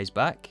bring you guys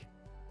back.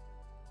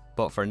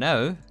 But for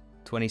now,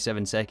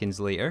 27 seconds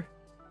later,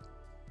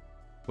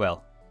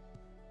 well,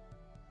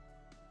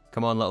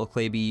 come on little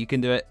clay bee, you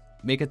can do it.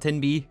 Make a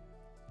tin bee.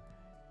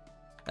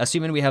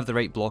 Assuming we have the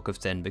right block of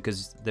tin,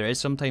 because there is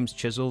sometimes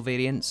chisel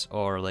variants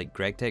or like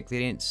Gregtech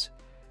variants.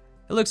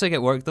 It looks like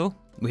it worked though.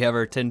 We have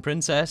our tin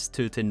princess,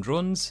 2 tin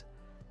drones,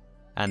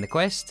 and the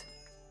quest.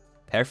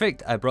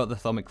 Perfect. I brought the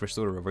Thermic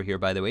Restorer over here,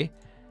 by the way.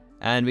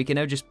 And we can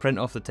now just print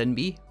off the tin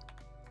bee.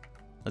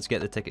 Let's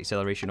get the tick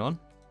acceleration on.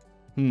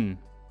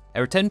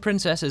 Our tin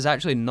princess is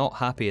actually not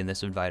happy in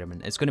this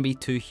environment. It's going to be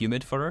too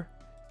humid for her.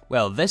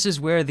 Well, this is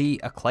where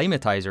the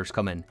acclimatizers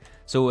come in.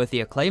 So with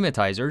the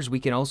acclimatizers, we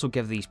can also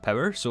give these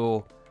power.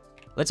 So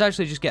let's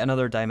actually just get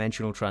another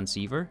dimensional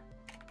transceiver.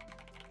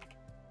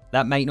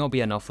 That might not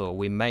be enough though.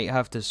 We might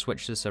have to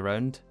switch this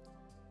around.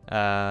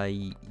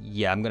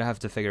 Yeah, I'm going to have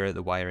to figure out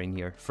the wiring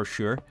here for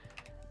sure.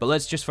 But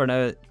let's just for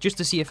now, just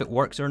to see if it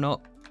works or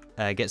not,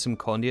 get some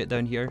conduit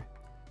down here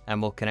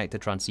and we'll connect the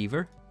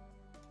transceiver.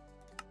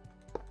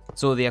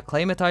 So the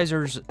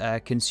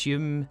acclimatizers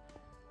consume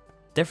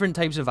different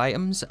types of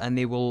items and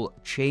they will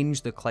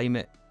change the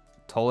climate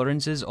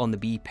tolerances on the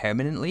bee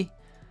permanently.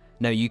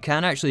 Now you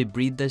can actually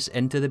breed this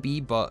into the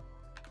bee, but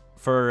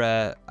for,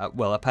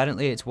 well,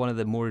 apparently it's one of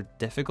the more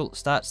difficult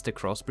stats to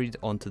crossbreed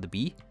onto the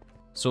bee.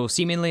 So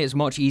seemingly it's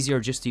much easier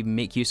just to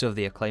make use of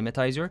the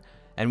acclimatizer,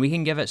 and we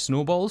can give it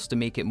snowballs to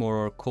make it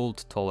more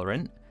cold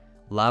tolerant,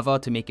 lava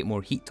to make it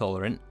more heat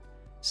tolerant,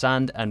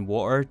 sand and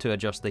water to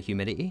adjust the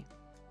humidity.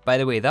 By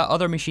the way, that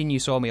other machine you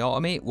saw me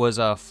automate was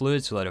a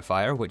fluid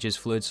solidifier, which is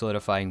fluid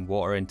solidifying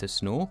water into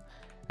snow,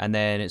 and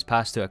then it's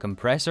passed to a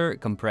compressor,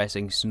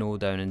 compressing snow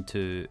down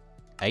into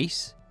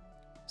ice.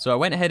 So I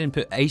went ahead and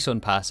put ice on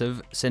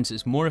passive, since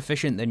it's more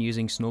efficient than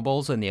using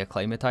snowballs in the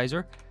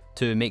acclimatizer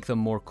to make them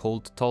more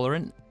cold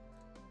tolerant.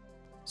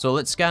 So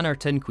let's scan our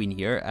tin queen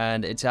here,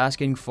 and it's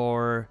asking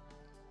for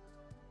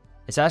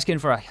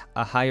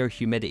a higher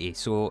humidity,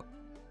 so,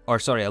 or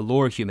sorry, a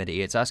lower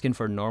humidity. It's asking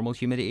for normal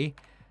humidity,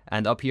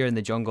 and up here in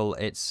the jungle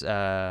it's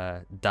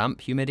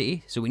damp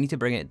humidity, so we need to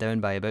bring it down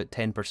by about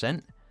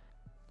 10%.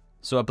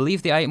 So I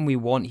believe the item we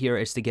want here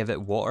is to give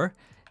it water.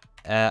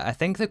 I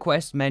think the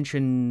quest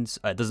mentions,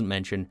 it doesn't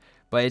mention,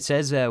 But it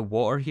says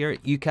water here.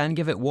 You can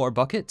give it water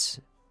buckets,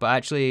 but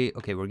actually,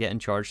 okay, we're getting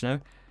charged now.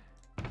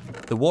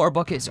 The water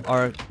buckets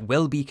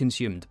will be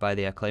consumed by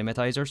the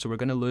acclimatizer, so we're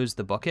going to lose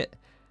the bucket.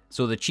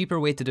 So the cheaper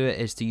way to do it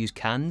is to use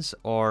cans,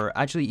 or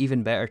actually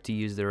even better to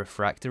use the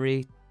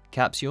refractory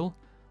capsule,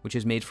 which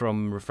is made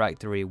from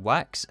refractory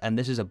wax, and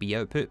this is a bee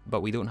output,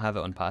 but we don't have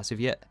it on passive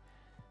yet.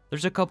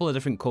 There's a couple of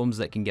different combs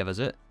that can give us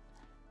it.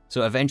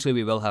 So eventually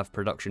we will have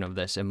production of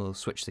this and we'll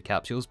switch to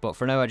capsules, but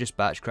for now I just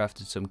batch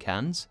crafted some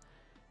cans.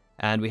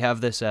 And we have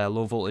this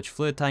low voltage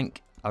fluid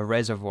tank, a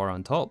reservoir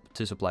on top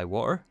to supply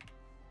water.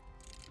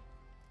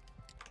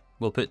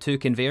 We'll put 2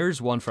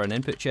 conveyors, one for an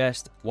input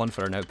chest, one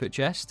for an output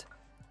chest.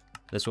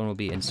 This one will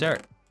be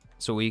insert.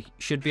 So we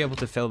should be able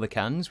to fill the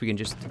cans. We can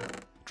just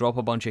drop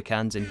a bunch of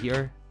cans in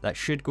here. That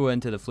should go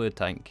into the fluid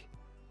tank.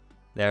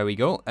 There we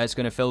go. It's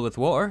going to fill with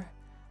water.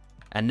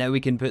 And now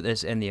we can put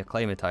this in the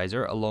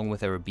acclimatizer along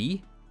with our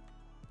bee.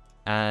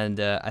 And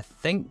I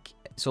think,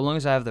 so long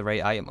as I have the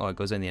right item, oh, it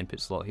goes in the input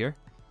slot here.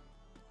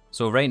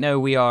 So right now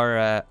we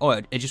are, oh,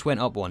 it just went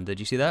up one. Did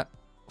you see that?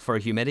 For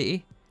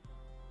humidity.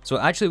 So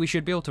actually we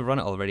should be able to run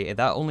it already.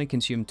 That only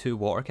consumed 2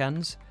 water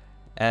cans.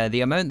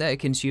 The amount that it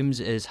consumes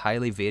is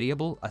highly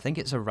variable. I think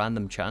it's a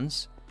random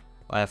chance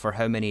for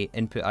how many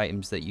input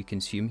items that you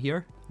consume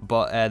here.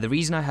 But the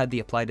reason I had the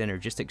applied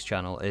energistics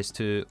channel is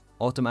to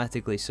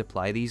automatically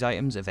supply these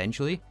items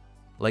eventually,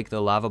 like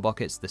the lava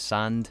buckets, the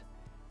sand.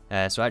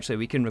 So actually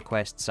we can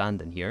request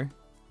sand in here,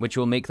 which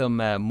will make them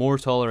more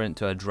tolerant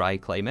to a dry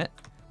climate,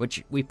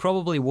 which we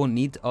probably won't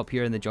need up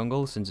here in the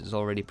jungle since it's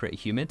already pretty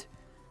humid.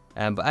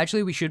 But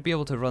actually we should be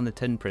able to run the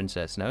Tin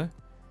Princess now.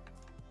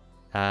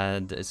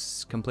 And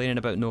it's complaining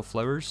about no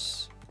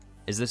flowers.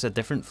 Is this a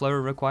different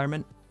flower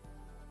requirement?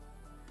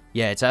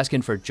 Yeah, it's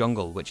asking for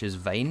jungle, which is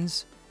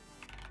vines.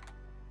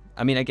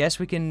 I mean, I guess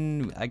we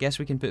can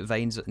put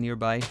vines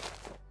nearby.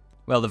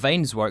 Well, the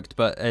vines worked,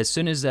 but as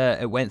soon as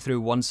it went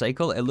through one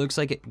cycle, it looks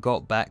like it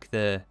got back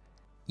the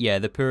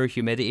poor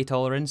humidity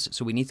tolerance.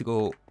 So we need to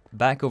go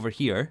back over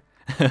here.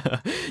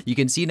 You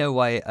can see now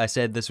why I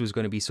said this was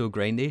going to be so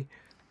grindy.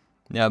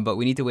 Yeah, but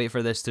we need to wait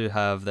for this to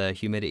have the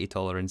humidity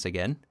tolerance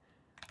again.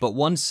 But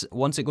once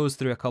it goes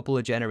through a couple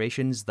of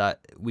generations,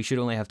 that we should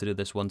only have to do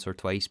this once or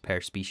twice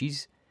per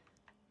species.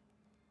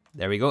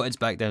 There we go, it's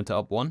back down to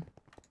up 1.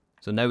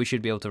 So now we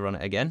should be able to run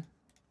it again.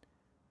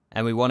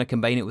 And we want to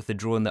combine it with the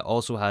drone that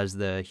also has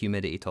the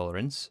humidity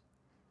tolerance.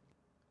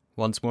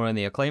 Once more in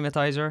the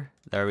acclimatizer,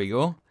 there we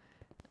go.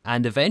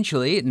 And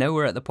eventually, now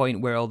we're at the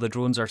point where all the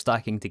drones are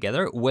stacking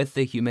together with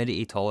the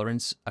humidity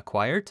tolerance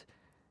acquired.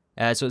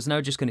 So it's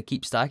now just going to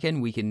keep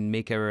stacking. We can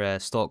make our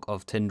stock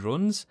of tin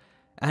drones,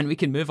 and we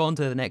can move on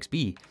to the next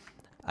bee.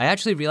 I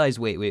actually realized,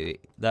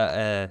 wait,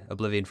 that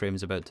Oblivion frame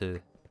is about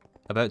to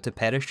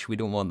perish. We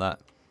don't want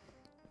that.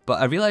 But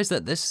I realized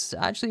that this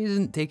actually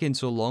isn't taking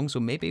so long, so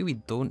maybe we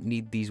don't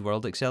need these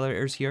world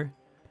accelerators here.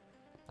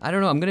 I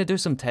don't know, I'm going to do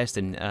some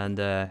testing and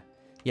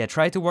yeah,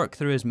 try to work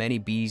through as many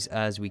bees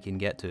as we can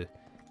get to.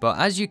 But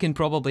as you can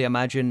probably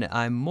imagine,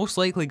 I'm most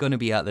likely going to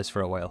be at this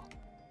for a while.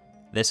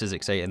 This is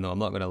exciting though, I'm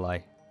not going to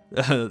lie.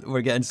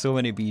 We're getting so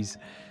many bees.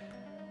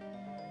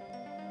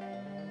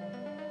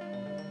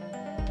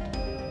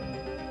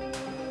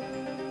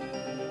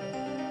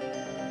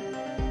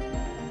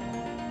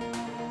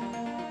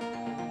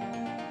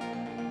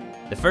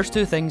 The first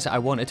 2 things I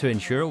wanted to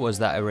ensure was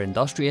that our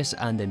industrious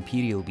and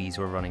imperial bees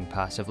were running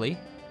passively.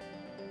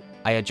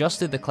 I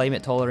adjusted the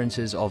climate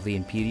tolerances of the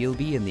imperial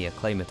bee in the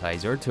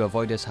acclimatizer to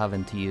avoid us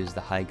having to use the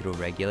hygro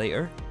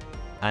regulator,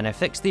 and I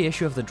fixed the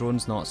issue of the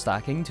drones not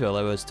stacking to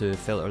allow us to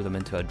filter them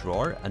into a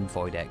drawer and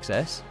void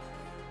excess.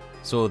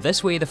 So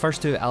this way the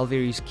first 2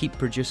 alvearies keep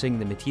producing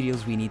the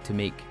materials we need to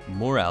make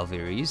more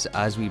alvearies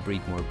as we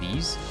breed more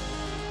bees.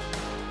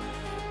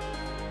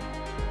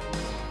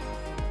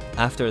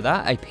 After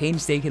that, I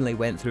painstakingly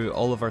went through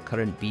all of our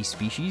current bee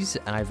species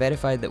and I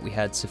verified that we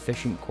had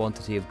sufficient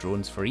quantity of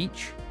drones for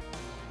each.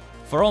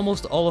 For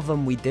almost all of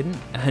them we didn't,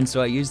 and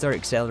so I used our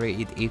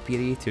accelerated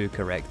apiary to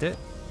correct it.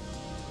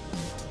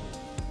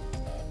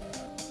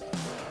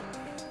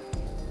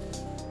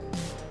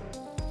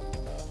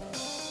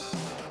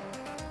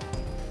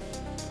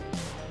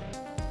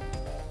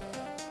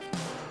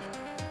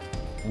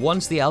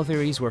 Once the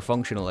alvearies were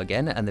functional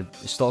again and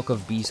the stock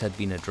of bees had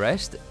been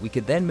addressed, we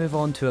could then move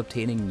on to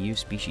obtaining new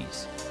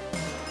species.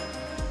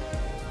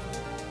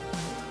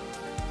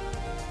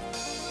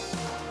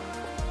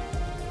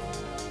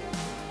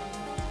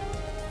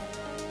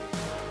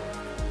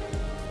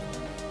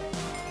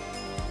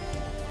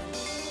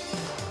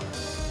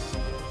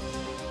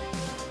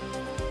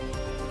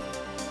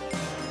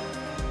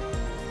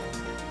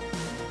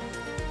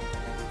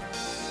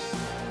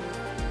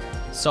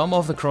 Some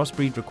of the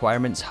crossbreed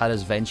requirements had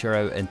us venture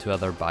out into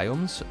other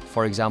biomes,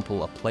 for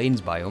example a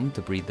plains biome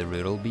to breed the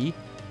rural bee.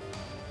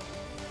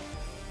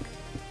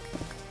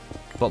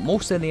 But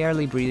most in the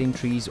early breeding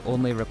trees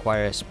only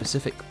require a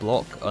specific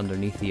block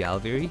underneath the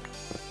alveary.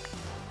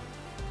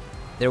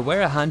 There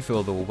were a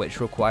handful though which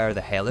require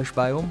the hellish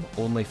biome,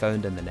 only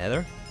found in the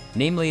nether,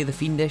 namely the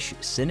fiendish,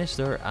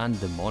 sinister and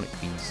demonic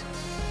bees.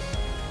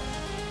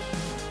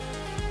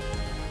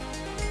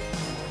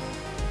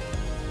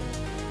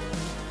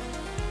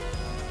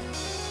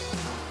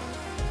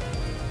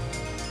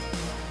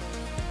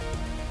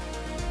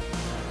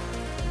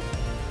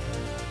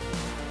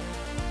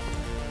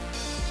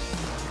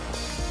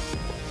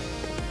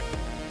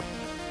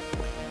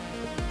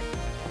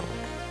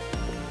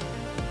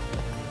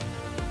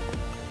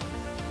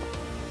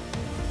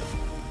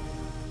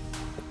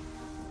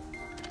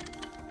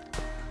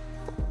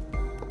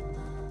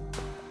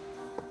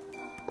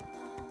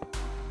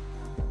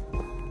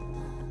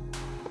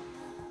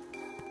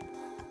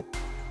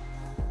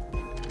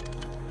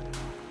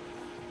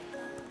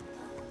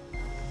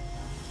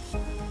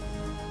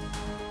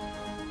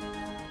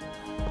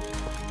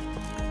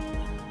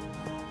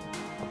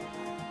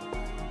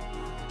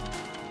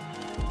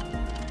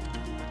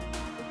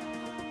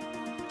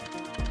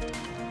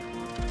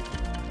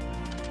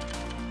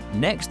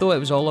 Next though, it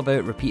was all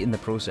about repeating the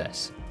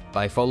process,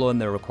 by following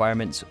the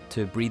requirements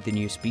to breed the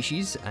new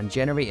species and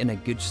generating a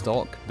good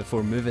stock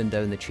before moving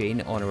down the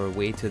chain on our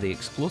way to the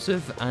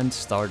explosive and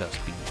stardust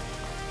bee.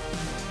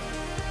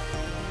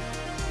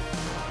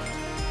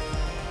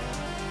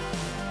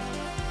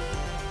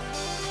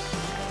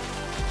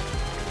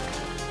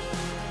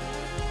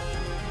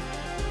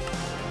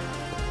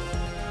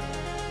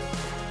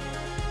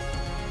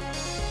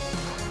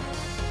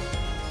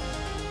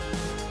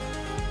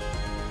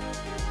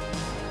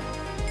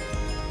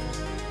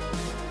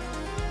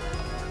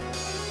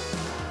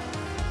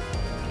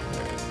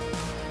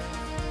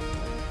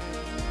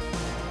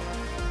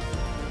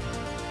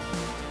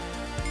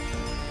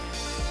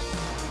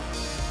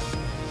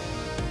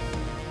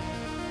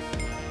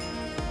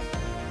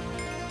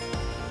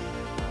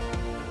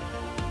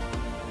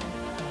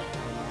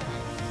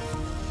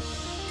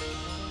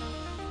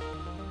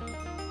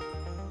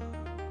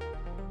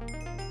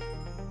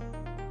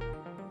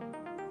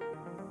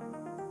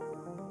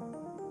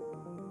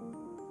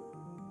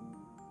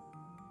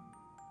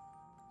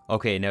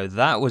 Okay, now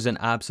that was an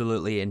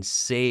absolutely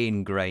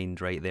insane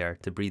grind right there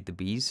to breed the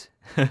bees.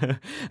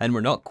 And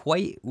we're not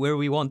quite where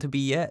we want to be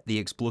yet, the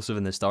explosive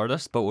and the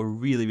stardust, but we're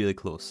really, really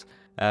close.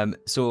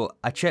 So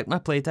I checked my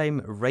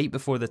playtime right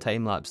before the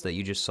time lapse that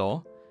you just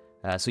saw.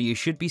 So you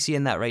should be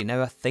seeing that right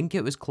now. I think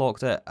it was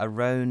clocked at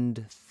around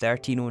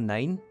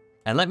 1309.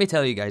 And let me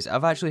tell you guys,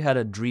 I've actually had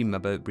a dream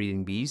about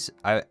breeding bees.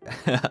 I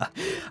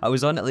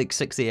was on at like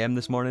 6 AM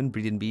this morning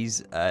breeding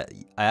bees. I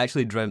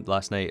actually dreamt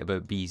last night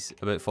about bees,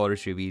 about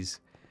forestry bees.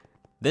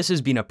 This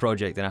has been a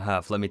project and a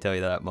half, let me tell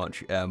you that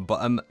much,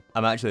 but I'm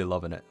actually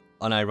loving it.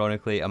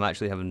 Unironically, I'm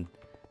actually having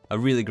a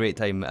really great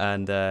time,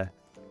 and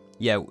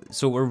yeah,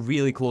 so we're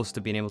really close to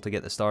being able to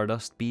get the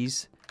stardust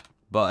bees.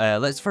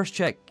 But let's first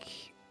check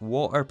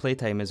what our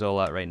playtime is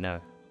all at right now.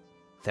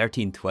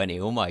 1320,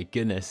 oh my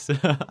goodness.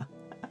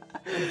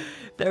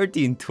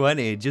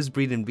 1320, just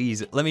breeding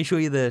bees. Let me show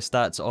you the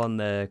stats on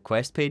the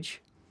quest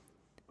page.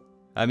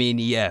 I mean,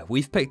 yeah,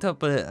 we've picked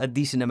up a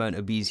decent amount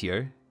of bees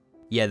here.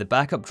 Yeah, the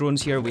backup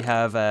drones here, we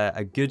have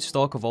a good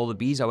stock of all the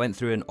bees. I went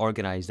through and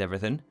organised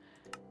everything.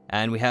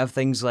 And we have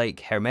things like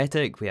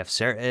Hermetic, we have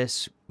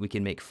Certus, we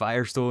can make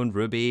Firestone,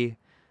 Ruby,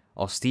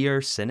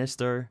 Austere,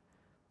 Sinister,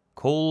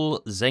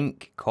 Coal,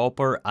 Zinc,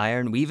 Copper,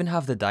 Iron. We even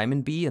have the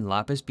Diamond Bee and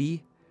Lapis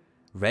Bee,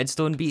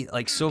 Redstone Bee,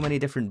 like so many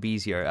different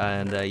bees here.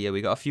 And yeah,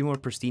 we got a few more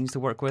pristines to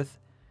work with.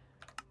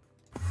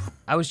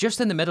 I was just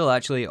in the middle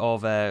actually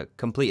of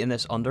completing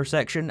this under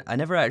section. I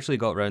never actually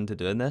got around to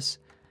doing this.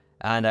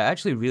 And I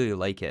actually really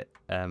like it.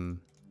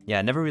 Yeah,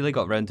 I never really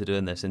got around to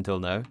doing this until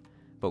now.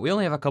 But we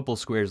only have a couple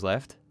squares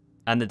left.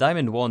 And the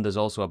diamond wand is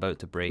also about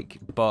to break.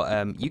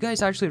 But you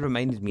guys actually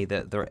reminded me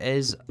that there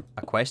is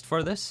a quest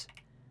for this.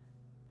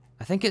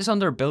 I think it's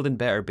under building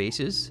better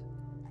bases.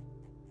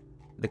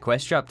 The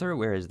quest chapter,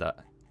 where is that?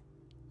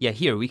 Yeah,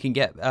 here, we can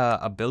get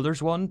a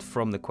builder's wand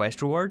from the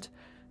quest reward.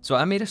 So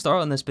I made a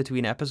start on this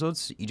between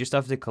episodes. You just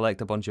have to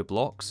collect a bunch of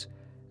blocks.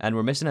 And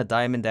we're missing a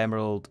diamond,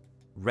 emerald,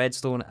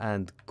 redstone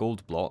and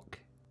gold block,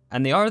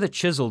 and they are the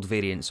chiseled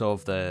variants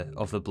of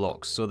the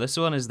blocks. So this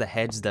one is the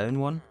heads down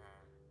one,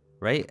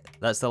 right?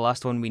 That's the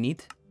last one we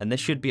need, and this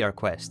should be our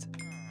quest.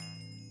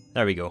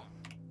 There we go.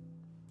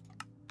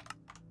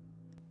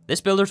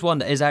 This builder's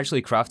wand is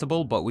actually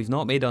craftable, but we've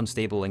not made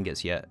unstable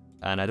ingots yet,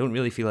 and I don't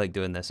really feel like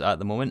doing this at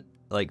the moment.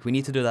 Like, we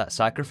need to do that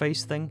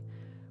sacrifice thing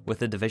with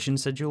the division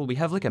sigil. We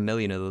have like 1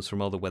 million of those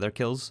from all the wither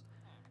kills.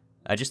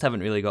 I just haven't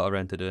really got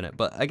around to doing it,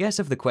 but I guess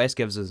if the quest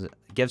gives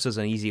us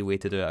an easy way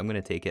to do it, I'm going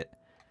to take it.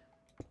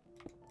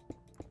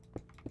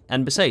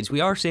 And besides,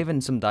 we are saving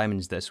some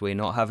diamonds this way,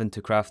 not having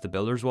to craft the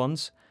builder's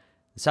ones.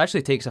 This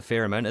actually takes a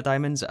fair amount of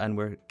diamonds, and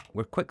we're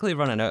quickly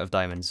running out of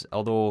diamonds.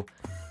 Although,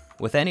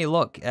 with any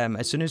luck,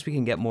 as soon as we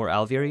can get more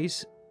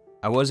Alvearies,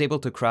 I was able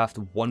to craft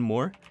one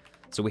more,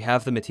 so we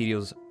have the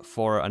materials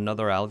for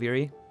another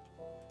Alveary.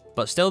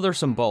 But still there's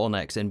some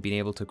bottlenecks in being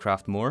able to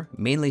craft more,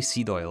 mainly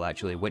seed oil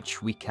actually,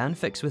 which we can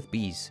fix with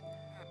bees.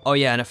 Oh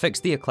yeah, and I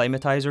fixed the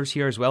acclimatizers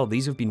here as well.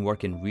 These have been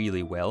working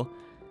really well.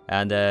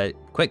 And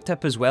quick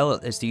tip as well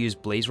is to use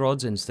blaze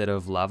rods instead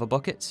of lava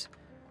buckets.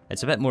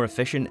 It's a bit more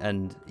efficient,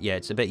 and yeah,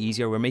 it's a bit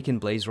easier. We're making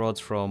blaze rods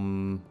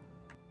from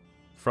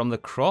the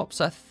crops,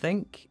 I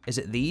think. Is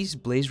it these?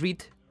 Blaze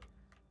reed?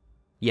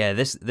 Yeah,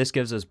 this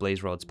gives us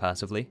blaze rods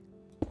passively.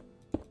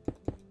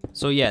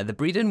 So yeah, the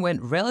breeding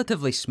went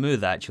relatively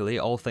smooth actually,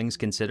 all things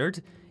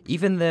considered.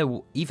 Even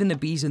the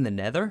bees in the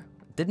nether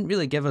didn't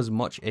really give us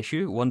much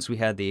issue once we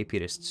had the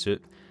apiarist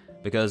suit.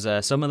 Because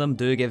some of them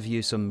do give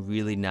you some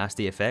really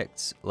nasty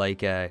effects,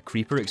 like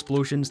creeper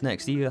explosions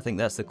next to you. I think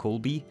that's the coal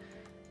bee.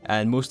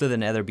 And most of the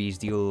nether bees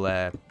deal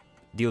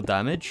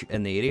damage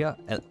in the area,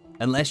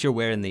 unless you're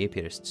wearing the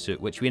apiarist suit,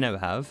 which we now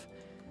have.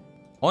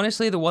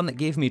 Honestly, the one that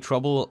gave me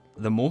trouble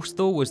the most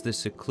though was the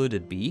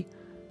secluded bee.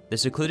 The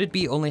secluded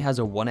bee only has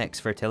a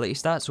 1x fertility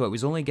stat, so it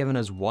was only giving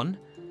us 1.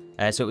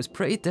 So it was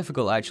pretty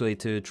difficult actually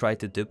to try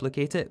to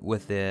duplicate it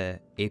with the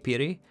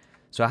apiary.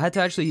 So I had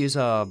to actually use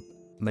a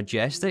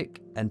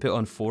majestic and put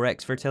on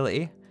 4x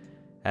fertility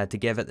to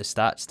give it the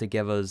stats to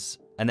give us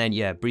and then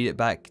yeah, breed it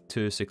back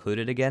to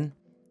secluded again,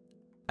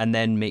 and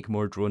then make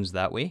more drones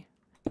that way.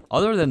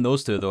 Other than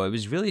those two though, it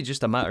was really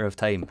just a matter of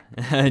time,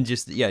 and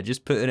just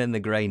putting in the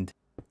grind.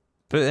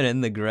 Putting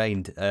in the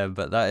grind,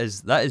 but that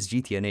is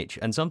GTNH,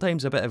 and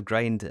sometimes a bit of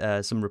grind,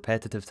 some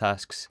repetitive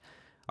tasks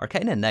are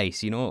kind of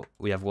nice, you know.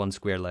 We have one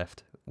square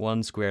left,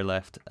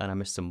 and I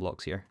missed some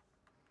blocks here.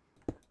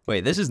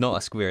 Wait, this is not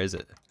a square, is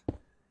it?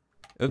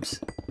 Oops.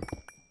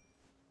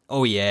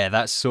 Oh yeah,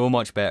 that's so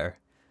much better.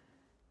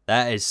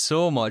 That is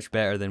so much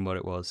better than what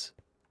it was.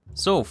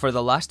 So for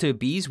the last two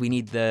Bs, we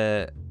need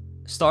the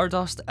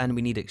Stardust and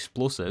we need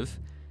Explosive.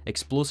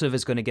 Explosive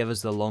is going to give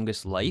us the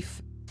longest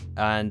life,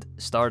 and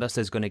Stardust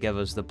is going to give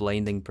us the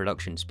blinding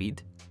production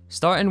speed.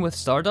 Starting with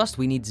Stardust,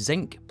 we need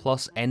Zinc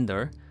plus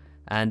Ender,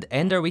 and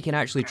Ender we can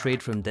actually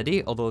trade from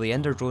Diddy, although the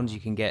Ender drones you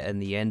can get in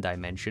the end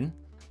dimension.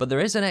 But there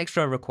is an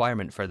extra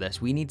requirement for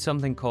this. We need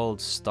something called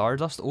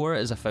Stardust Ore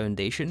as a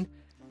foundation,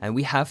 and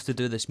we have to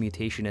do this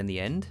mutation in the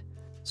end.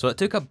 So it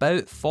took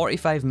about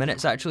 45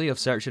 minutes actually of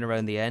searching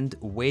around the end,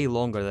 way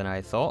longer than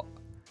I thought.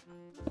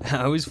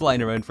 I was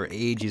flying around for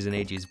ages and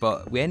ages,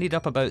 but we ended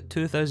up about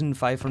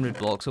 2,500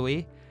 blocks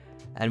away,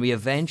 and we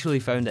eventually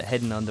found it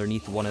hidden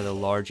underneath one of the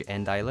large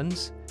end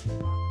islands.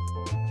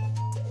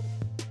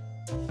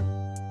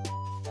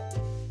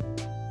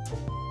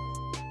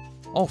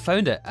 Oh,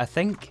 found it, I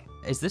think.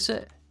 Is this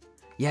it?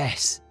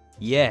 Yes,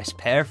 yes,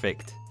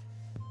 perfect.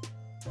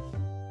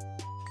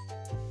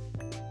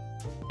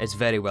 It's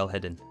very well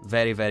hidden,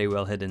 very, very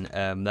well hidden,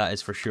 that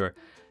is for sure.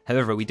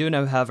 However, we do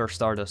now have our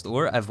Stardust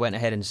Ore. I've went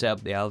ahead and set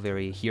up the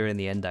Alveary here in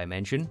the end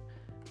dimension.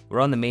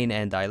 We're on the main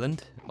end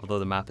island, although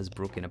the map is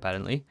broken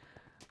apparently.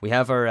 We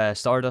have our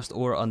Stardust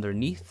Ore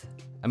underneath.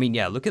 I mean,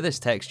 yeah, look at this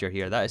texture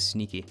here, that is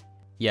sneaky.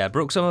 Yeah,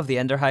 broke some of the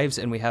Ender Hives,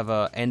 and we have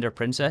a Ender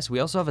Princess. We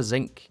also have a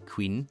Zinc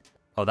Queen.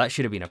 Oh, that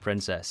should have been a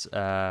Princess.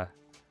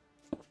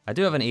 I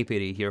do have an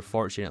Apiary here,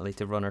 fortunately,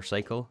 to run our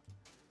cycle.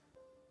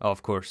 Oh,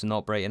 of course,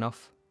 not bright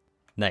enough.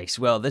 Nice,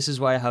 well, this is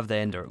why I have the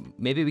Ender.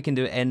 Maybe we can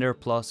do Ender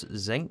plus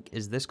Zinc.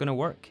 Is this going to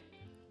work?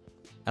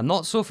 I'm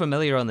not so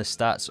familiar on the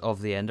stats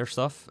of the Ender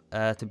stuff,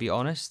 to be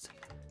honest.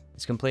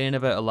 It's complaining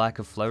about a lack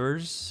of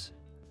flowers,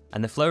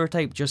 and the flower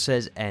type just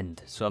says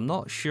End, so I'm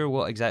not sure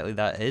what exactly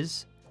that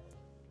is.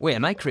 Wait,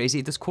 am I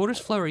crazy? Does Chorus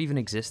Flower even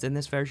exist in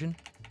this version?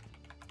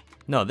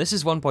 No, this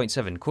is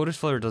 1.7. Chorus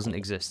Flower doesn't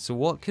exist, so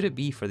what could it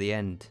be for the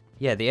End?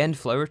 Yeah, the End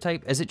flower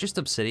type. Is it just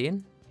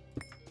Obsidian?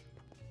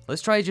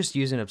 Let's try just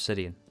using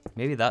Obsidian.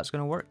 Maybe that's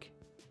going to work.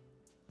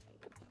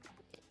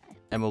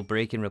 And we'll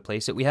break and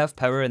replace it. We have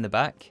power in the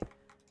back.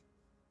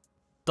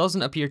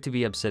 Doesn't appear to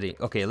be Obsidian.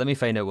 Okay, let me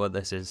find out what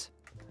this is.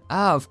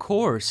 Ah, of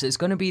course. It's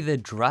going to be the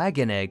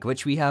Dragon Egg,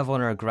 which we have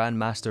on our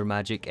Grandmaster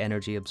Magic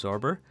Energy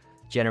Absorber,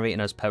 generating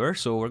us power.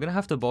 So we're going to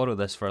have to borrow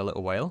this for a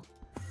little while.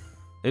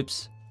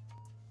 Oops.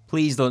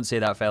 Please don't say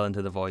that fell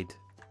into the void.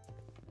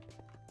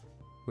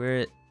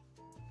 Where?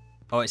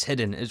 Oh, it's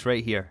hidden. It's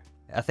right here.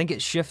 I think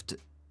it's shift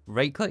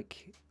right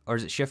click, or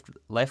is it shift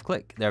left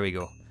click? There we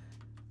go.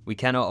 We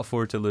cannot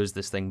afford to lose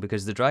this thing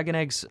because the dragon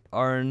eggs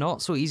are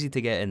not so easy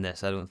to get in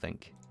this, I don't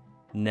think.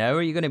 Now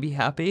are you going to be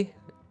happy?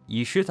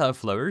 You should have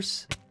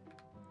flowers.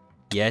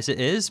 Yes,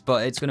 it is,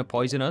 but it's going to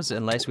poison us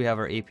unless we have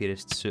our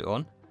apiarist suit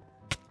on.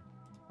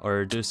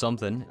 Or do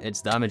something.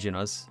 It's damaging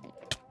us.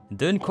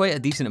 Doing quite a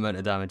decent amount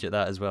of damage at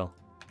that as well.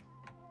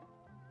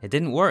 It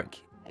didn't work.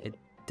 It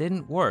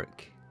didn't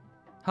work.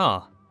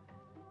 Huh.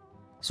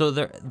 So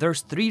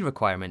there's 3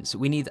 requirements.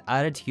 We need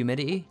arid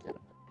humidity,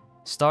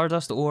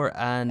 Stardust Ore,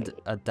 and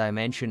a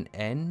dimension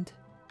end.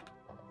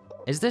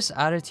 Is this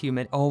arid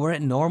humidity? Oh, we're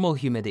at normal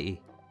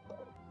humidity.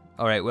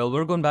 Alright, well,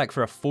 we're going back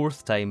for a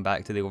 4th time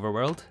back to the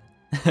overworld.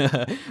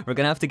 We're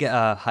gonna have to get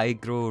a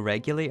hydro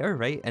regulator,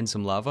 right, and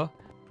some lava.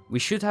 We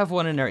should have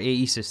one in our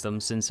AE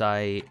system since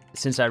I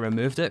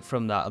removed it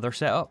from that other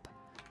setup.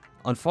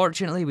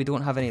 Unfortunately, we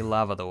don't have any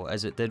lava though,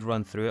 as it did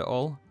run through it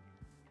all.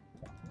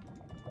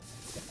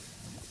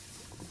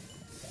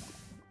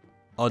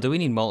 Oh, do we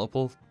need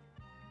multiple?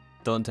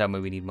 Don't tell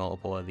me we need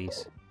multiple of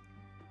these.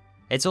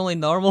 It's only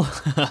normal?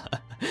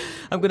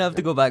 I'm gonna have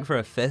to go back for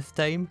a 5th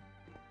time?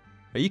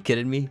 Are you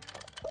kidding me?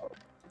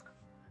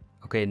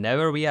 Okay, now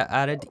are we at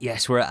arid?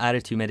 Yes, we're at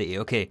arid humidity.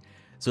 Okay,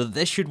 so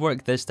this should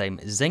work this time.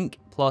 Zinc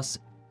plus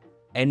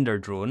Ender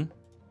Drone.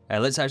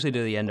 Let's actually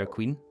do the Ender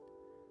Queen.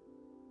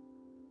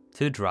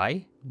 Too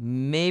dry?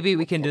 Maybe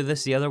we can do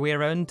this the other way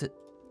around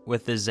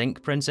with the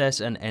Zinc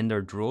Princess and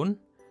Ender Drone.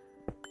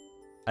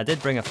 I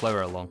did bring a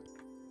flower along.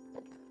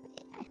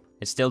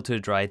 It's still too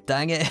dry.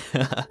 Dang it!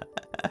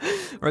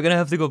 We're gonna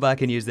have to go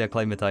back and use the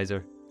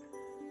acclimatizer.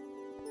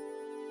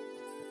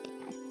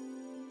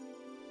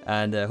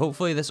 And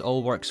hopefully this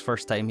all works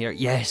first time here.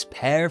 Yes,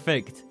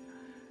 perfect!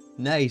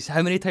 Nice.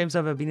 How many times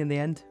have I been in the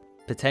end?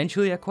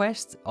 Potentially a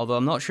quest? Although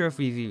I'm not sure if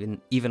we've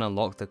even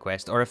unlocked the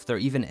quest, or if there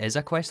even is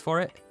a quest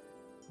for it.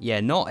 Yeah,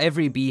 not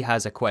every bee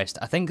has a quest.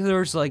 I think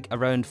there's like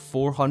around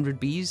 400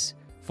 bees,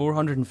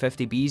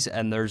 450 bees,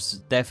 and there's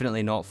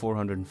definitely not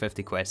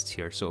 450 quests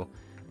here, so...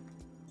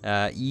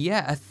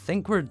 yeah, I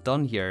think we're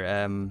done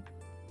here.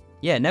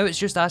 Yeah, now it's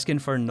just asking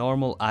for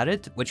normal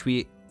arid, which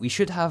we we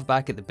should have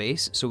back at the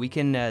base, so we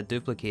can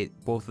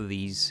duplicate both of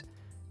these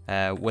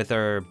with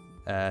our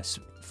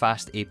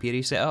fast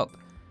apiary setup.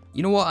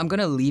 You know what, I'm going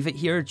to leave it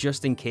here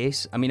just in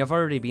case. I mean, I've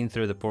already been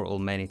through the portal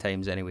many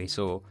times anyway,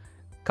 so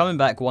coming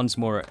back once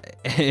more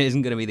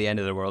isn't going to be the end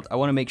of the world. I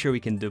want to make sure we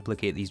can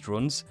duplicate these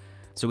drones,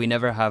 so we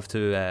never have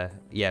to,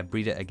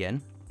 breed it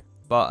again.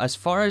 But as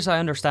far as I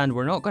understand,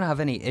 we're not going to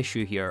have any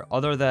issue here,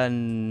 other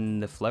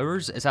than the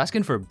flowers. It's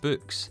asking for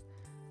books.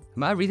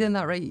 Am I reading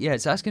that right? Yeah,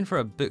 it's asking for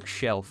a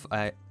bookshelf.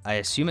 I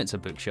assume it's a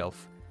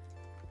bookshelf.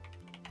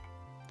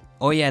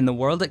 Oh yeah, in the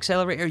world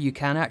accelerator, you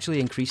can actually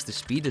increase the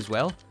speed as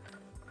well.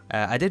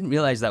 I didn't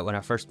realize that when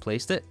I first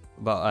placed it,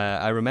 but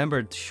I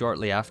remembered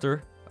shortly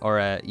after,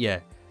 or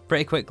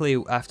pretty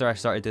quickly after I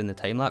started doing the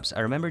time-lapse, I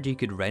remembered you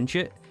could wrench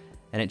it,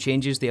 and it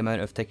changes the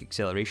amount of tick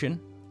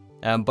acceleration.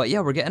 But yeah,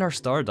 we're getting our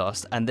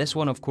Stardust, and this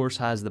one of course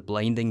has the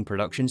blinding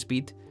production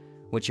speed,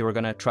 which we're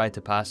going to try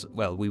to pass,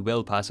 well, we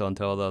will pass on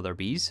to all the other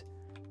bees.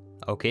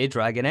 Okay,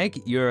 Dragon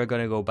Egg, you're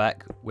going to go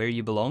back where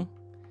you belong.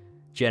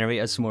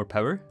 Generate us some more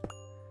power.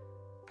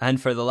 And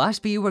for the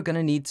last bee, we're going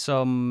to need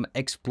some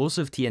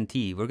explosive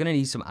TNT. We're going to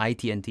need some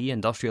ITNT,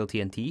 Industrial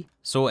TNT.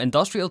 So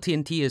Industrial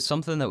TNT is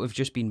something that we've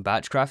just been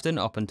batch crafting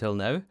up until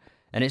now,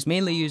 and it's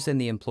mainly used in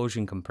the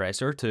implosion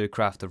compressor to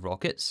craft the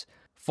rockets.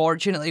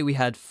 Fortunately, we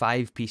had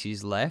 5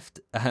 pieces left,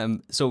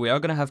 so we are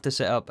going to have to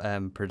set up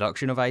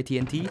production of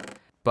ITNT.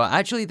 But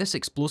actually, this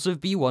explosive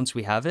bee, once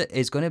we have it,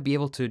 is going to be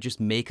able to just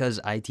make us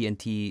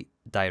ITNT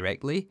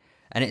directly.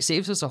 And it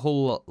saves us a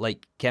whole,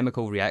 like,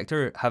 chemical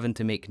reactor, having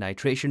to make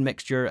nitration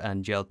mixture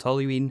and gel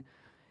toluene.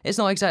 It's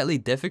not exactly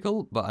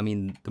difficult, but I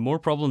mean, the more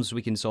problems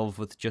we can solve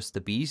with just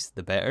the bees,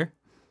 the better.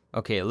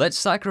 Okay, let's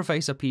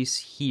sacrifice a piece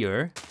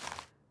here.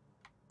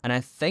 And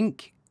I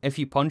think if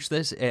you punch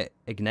this, it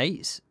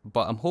ignites,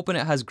 but I'm hoping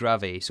it has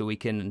gravity so we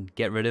can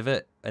get rid of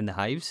it in the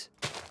hives.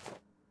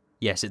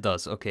 Yes, it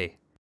does, okay.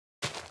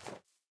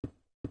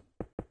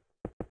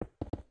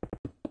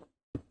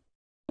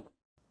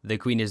 The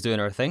queen is doing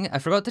her thing. I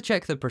forgot to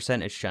check the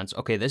percentage chance.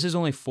 Okay, this is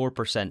only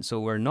 4%, so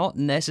we're not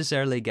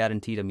necessarily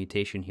guaranteed a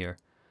mutation here.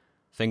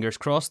 Fingers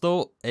crossed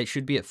though, it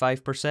should be at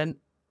 5%.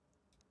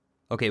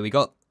 Okay, we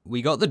got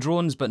the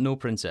drones, but no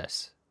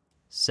princess.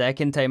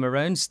 Second time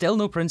around, still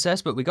no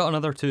princess, but we got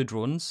another 2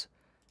 drones.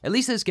 At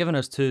least it's given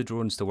us 2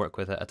 drones to work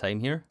with at a time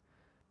here.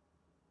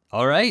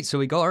 Alright, so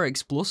we got our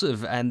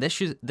explosive, and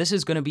this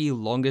is going to be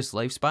longest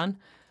lifespan,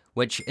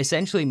 which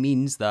essentially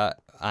means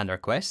that, and our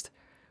quest,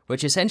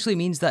 which essentially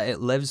means that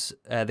it lives,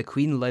 the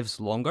queen lives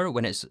longer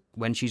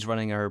when she's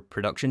running her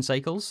production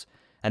cycles,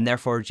 and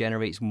therefore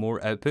generates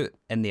more output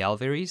in the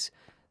alvearies.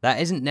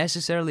 That isn't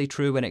necessarily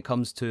true when it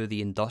comes to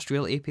the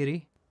industrial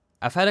apiary.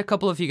 I've had a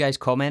couple of you guys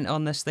comment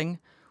on this thing.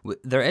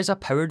 There is a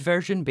powered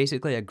version,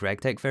 basically a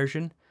Gregtech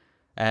version.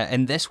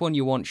 In this one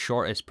you want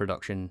shortest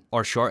production,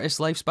 or shortest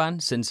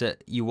lifespan, since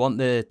you want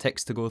the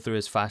ticks to go through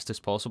as fast as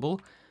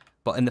possible.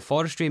 But in the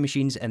forestry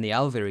machines and the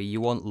alveary,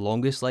 you want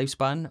longest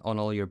lifespan on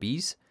all your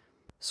bees.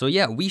 So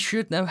yeah, we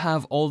should now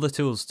have all the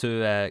tools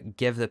to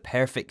give the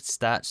perfect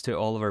stats to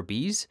all of our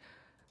bees.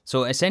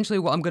 So essentially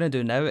what I'm going to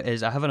do now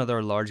is, I have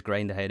another large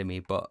grind ahead of me,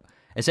 but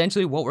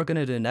essentially what we're going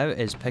to do now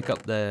is pick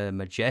up the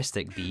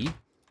Majestic bee,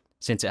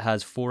 since it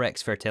has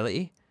 4x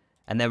fertility,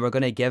 and then we're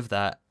going to give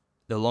that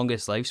the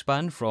longest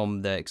lifespan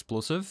from the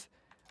explosive.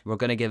 We're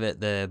going to give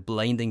it the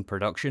blinding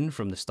production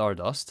from the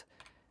Stardust.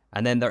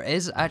 And then there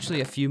is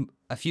actually a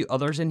few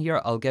others in here.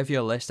 I'll give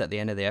you a list at the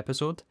end of the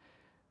episode.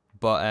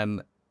 But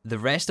the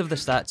rest of the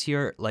stats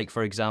here, like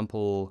for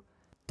example,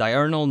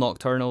 diurnal,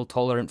 nocturnal,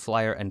 tolerant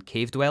flyer, and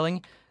cave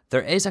dwelling,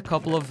 there is a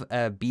couple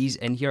of bees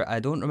in here. I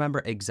don't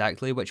remember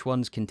exactly which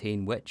ones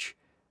contain which,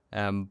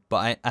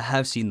 but I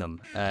have seen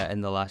them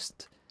in the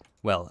last,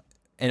 well,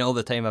 in all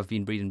the time I've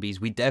been breeding bees.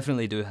 We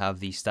definitely do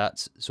have these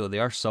stats, so they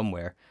are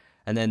somewhere.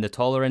 And then the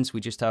tolerance, we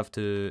just have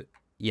to,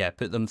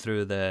 put them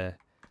through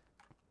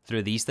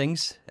these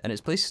things, and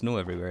it's placed snow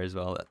everywhere as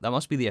well. That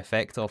must be the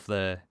effect of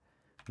the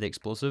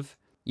explosive.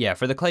 Yeah,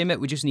 for the climate,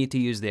 we just need to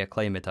use the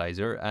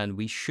acclimatizer, and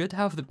we should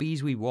have the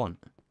bees we want.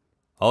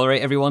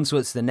 Alright everyone, so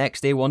it's the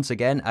next day once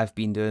again. I've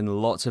been doing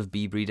lots of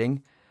bee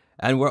breeding,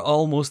 and we're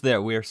almost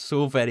there. We're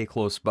so very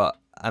close, but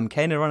I'm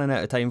kind of running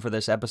out of time for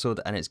this episode,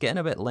 and it's getting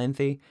a bit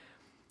lengthy.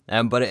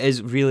 But it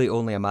is really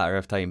only a matter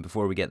of time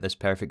before we get this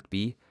perfect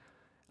bee.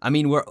 I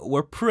mean,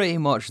 we're pretty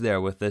much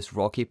there with this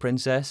Rocky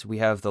Princess. We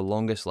have the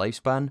longest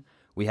lifespan.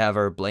 We have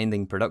our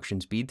blinding production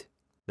speed.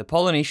 The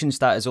pollination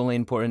stat is only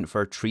important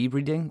for tree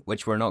breeding,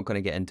 which we're not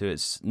going to get into.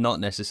 It's not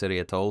necessary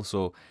at all,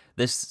 so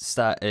this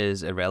stat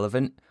is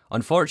irrelevant.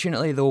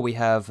 Unfortunately, though, we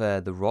have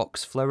the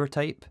rocks flower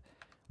type,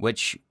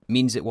 which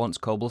means it wants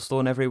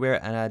cobblestone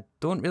everywhere, and I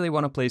don't really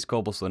want to place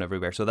cobblestone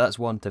everywhere, so that's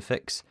one to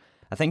fix.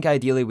 I think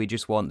ideally we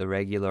just want the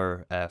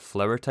regular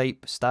flower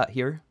type stat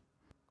here.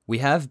 We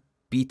have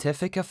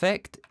beatific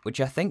effect, which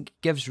I think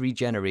gives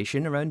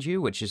regeneration around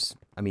you, which is,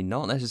 I mean,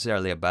 not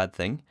necessarily a bad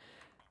thing.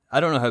 I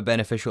don't know how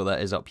beneficial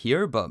that is up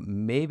here, but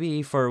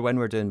maybe for when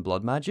we're doing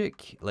blood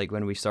magic, like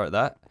when we start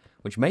that,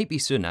 which might be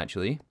soon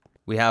actually.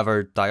 We have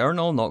our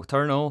diurnal,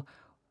 nocturnal,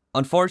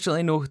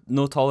 Unfortunately,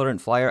 no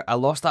tolerant flyer. I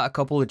lost that a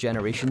couple of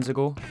generations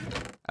ago.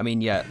 I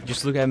mean, yeah,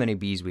 just look at how many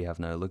bees we have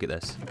now. Look at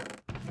this.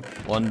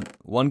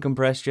 One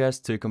compressed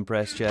chest, 2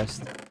 compressed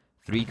chest,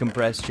 3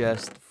 compressed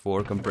chest,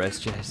 4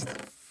 compressed chest,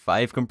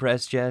 5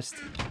 compressed chest,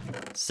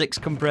 6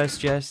 compressed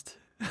chest.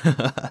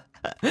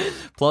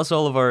 Plus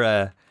all of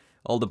our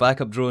all the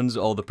backup drones,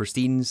 all the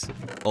pristines,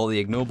 all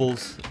the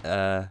ignobles.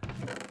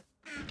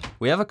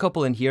 We have a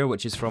couple in here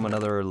which is from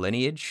another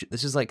lineage.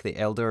 This is like the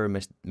Elder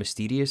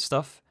Mysterious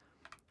stuff,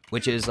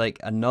 which is like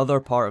another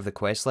part of the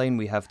quest line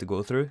we have to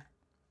go through.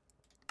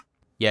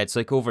 Yeah, it's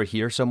like over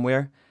here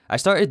somewhere. I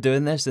started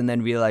doing this and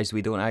then realized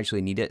we don't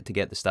actually need it to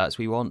get the stats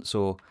we want,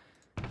 so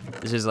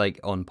this is like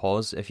on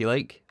pause, if you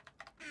like.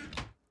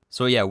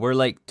 So yeah, we're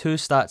like 2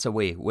 stats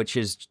away, which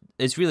is,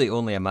 it's really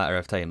only a matter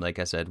of time, like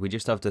I said. We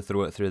just have to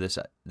throw it through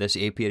this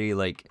apiary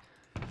like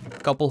a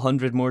couple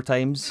hundred more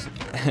times,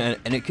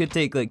 and it could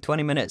take like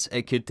 20 minutes,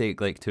 it could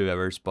take like 2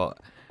 hours, but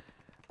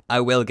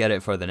I will get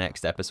it for the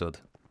next episode.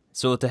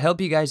 So to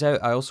help you guys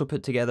out, I also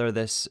put together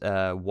this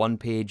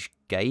 1-page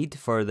guide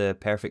for the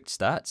perfect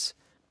stats.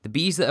 The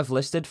bees that I've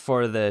listed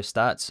for the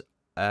stats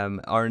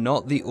are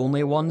not the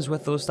only ones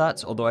with those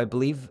stats, although I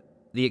believe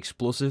the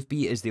explosive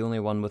bee is the only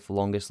one with the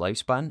longest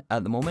lifespan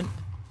at the moment.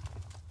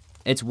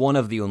 It's one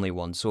of the only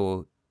ones,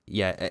 so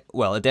yeah,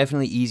 well,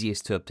 definitely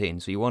easiest to obtain,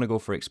 so you want to go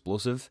for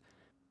explosive.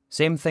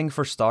 Same thing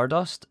for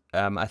Stardust.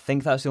 I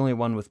think that's the only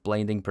one with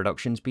blinding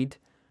production speed.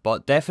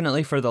 But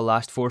definitely for the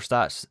last 4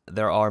 stats,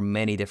 there are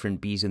many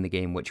different bees in the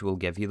game which will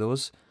give you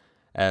those.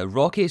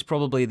 Rocky is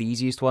probably the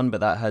easiest one, but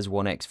that has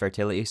 1x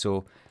fertility,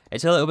 so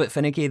it's a little bit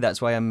finicky.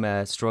 That's why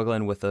I'm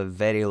struggling with the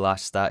very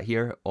last stat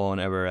here on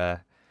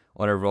our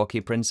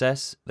Rocky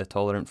Princess, the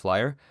Tolerant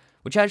Flyer,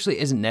 which actually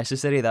isn't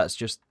necessary. That's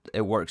just,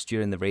 it works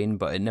during the rain,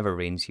 but it never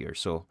rains here,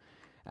 so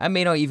I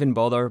may not even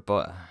bother,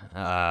 but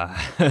I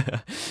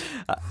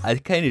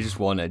kind of just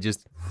want it,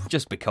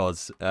 just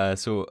because.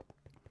 So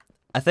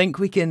I think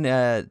we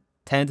can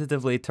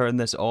tentatively turn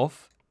this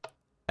off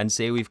and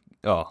say we've...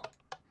 Oh,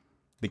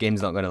 the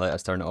game's not going to let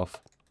us turn it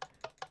off.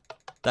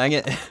 Dang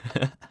it.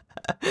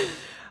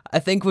 I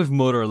think we've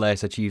more or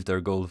less achieved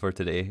our goal for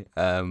today.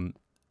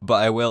 But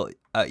I will...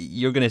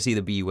 you're going to see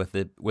the bee with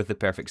the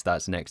perfect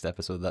stats next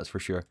episode, that's for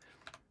sure.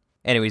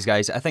 Anyways,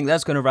 guys, I think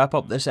that's going to wrap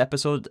up this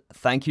episode.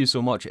 Thank you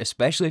so much,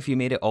 especially if you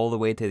made it all the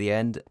way to the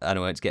end. I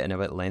know it's getting a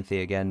bit lengthy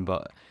again,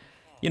 but,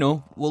 you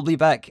know, we'll be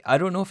back. I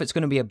don't know if it's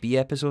going to be a bee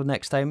episode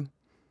next time.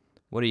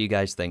 What do you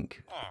guys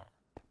think?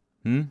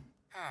 I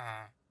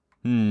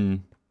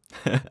don't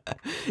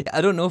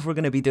know if we're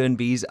going to be doing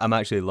bees. I'm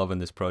actually loving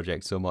this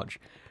project so much.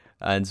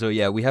 And so,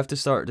 yeah, we have to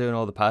start doing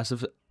all the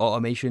passive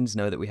automations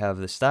now that we have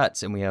the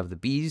stats and we have the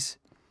bees.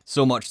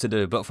 So much to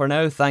do. But for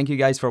now, thank you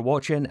guys for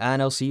watching,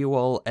 and I'll see you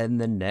all in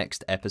the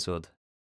next episode.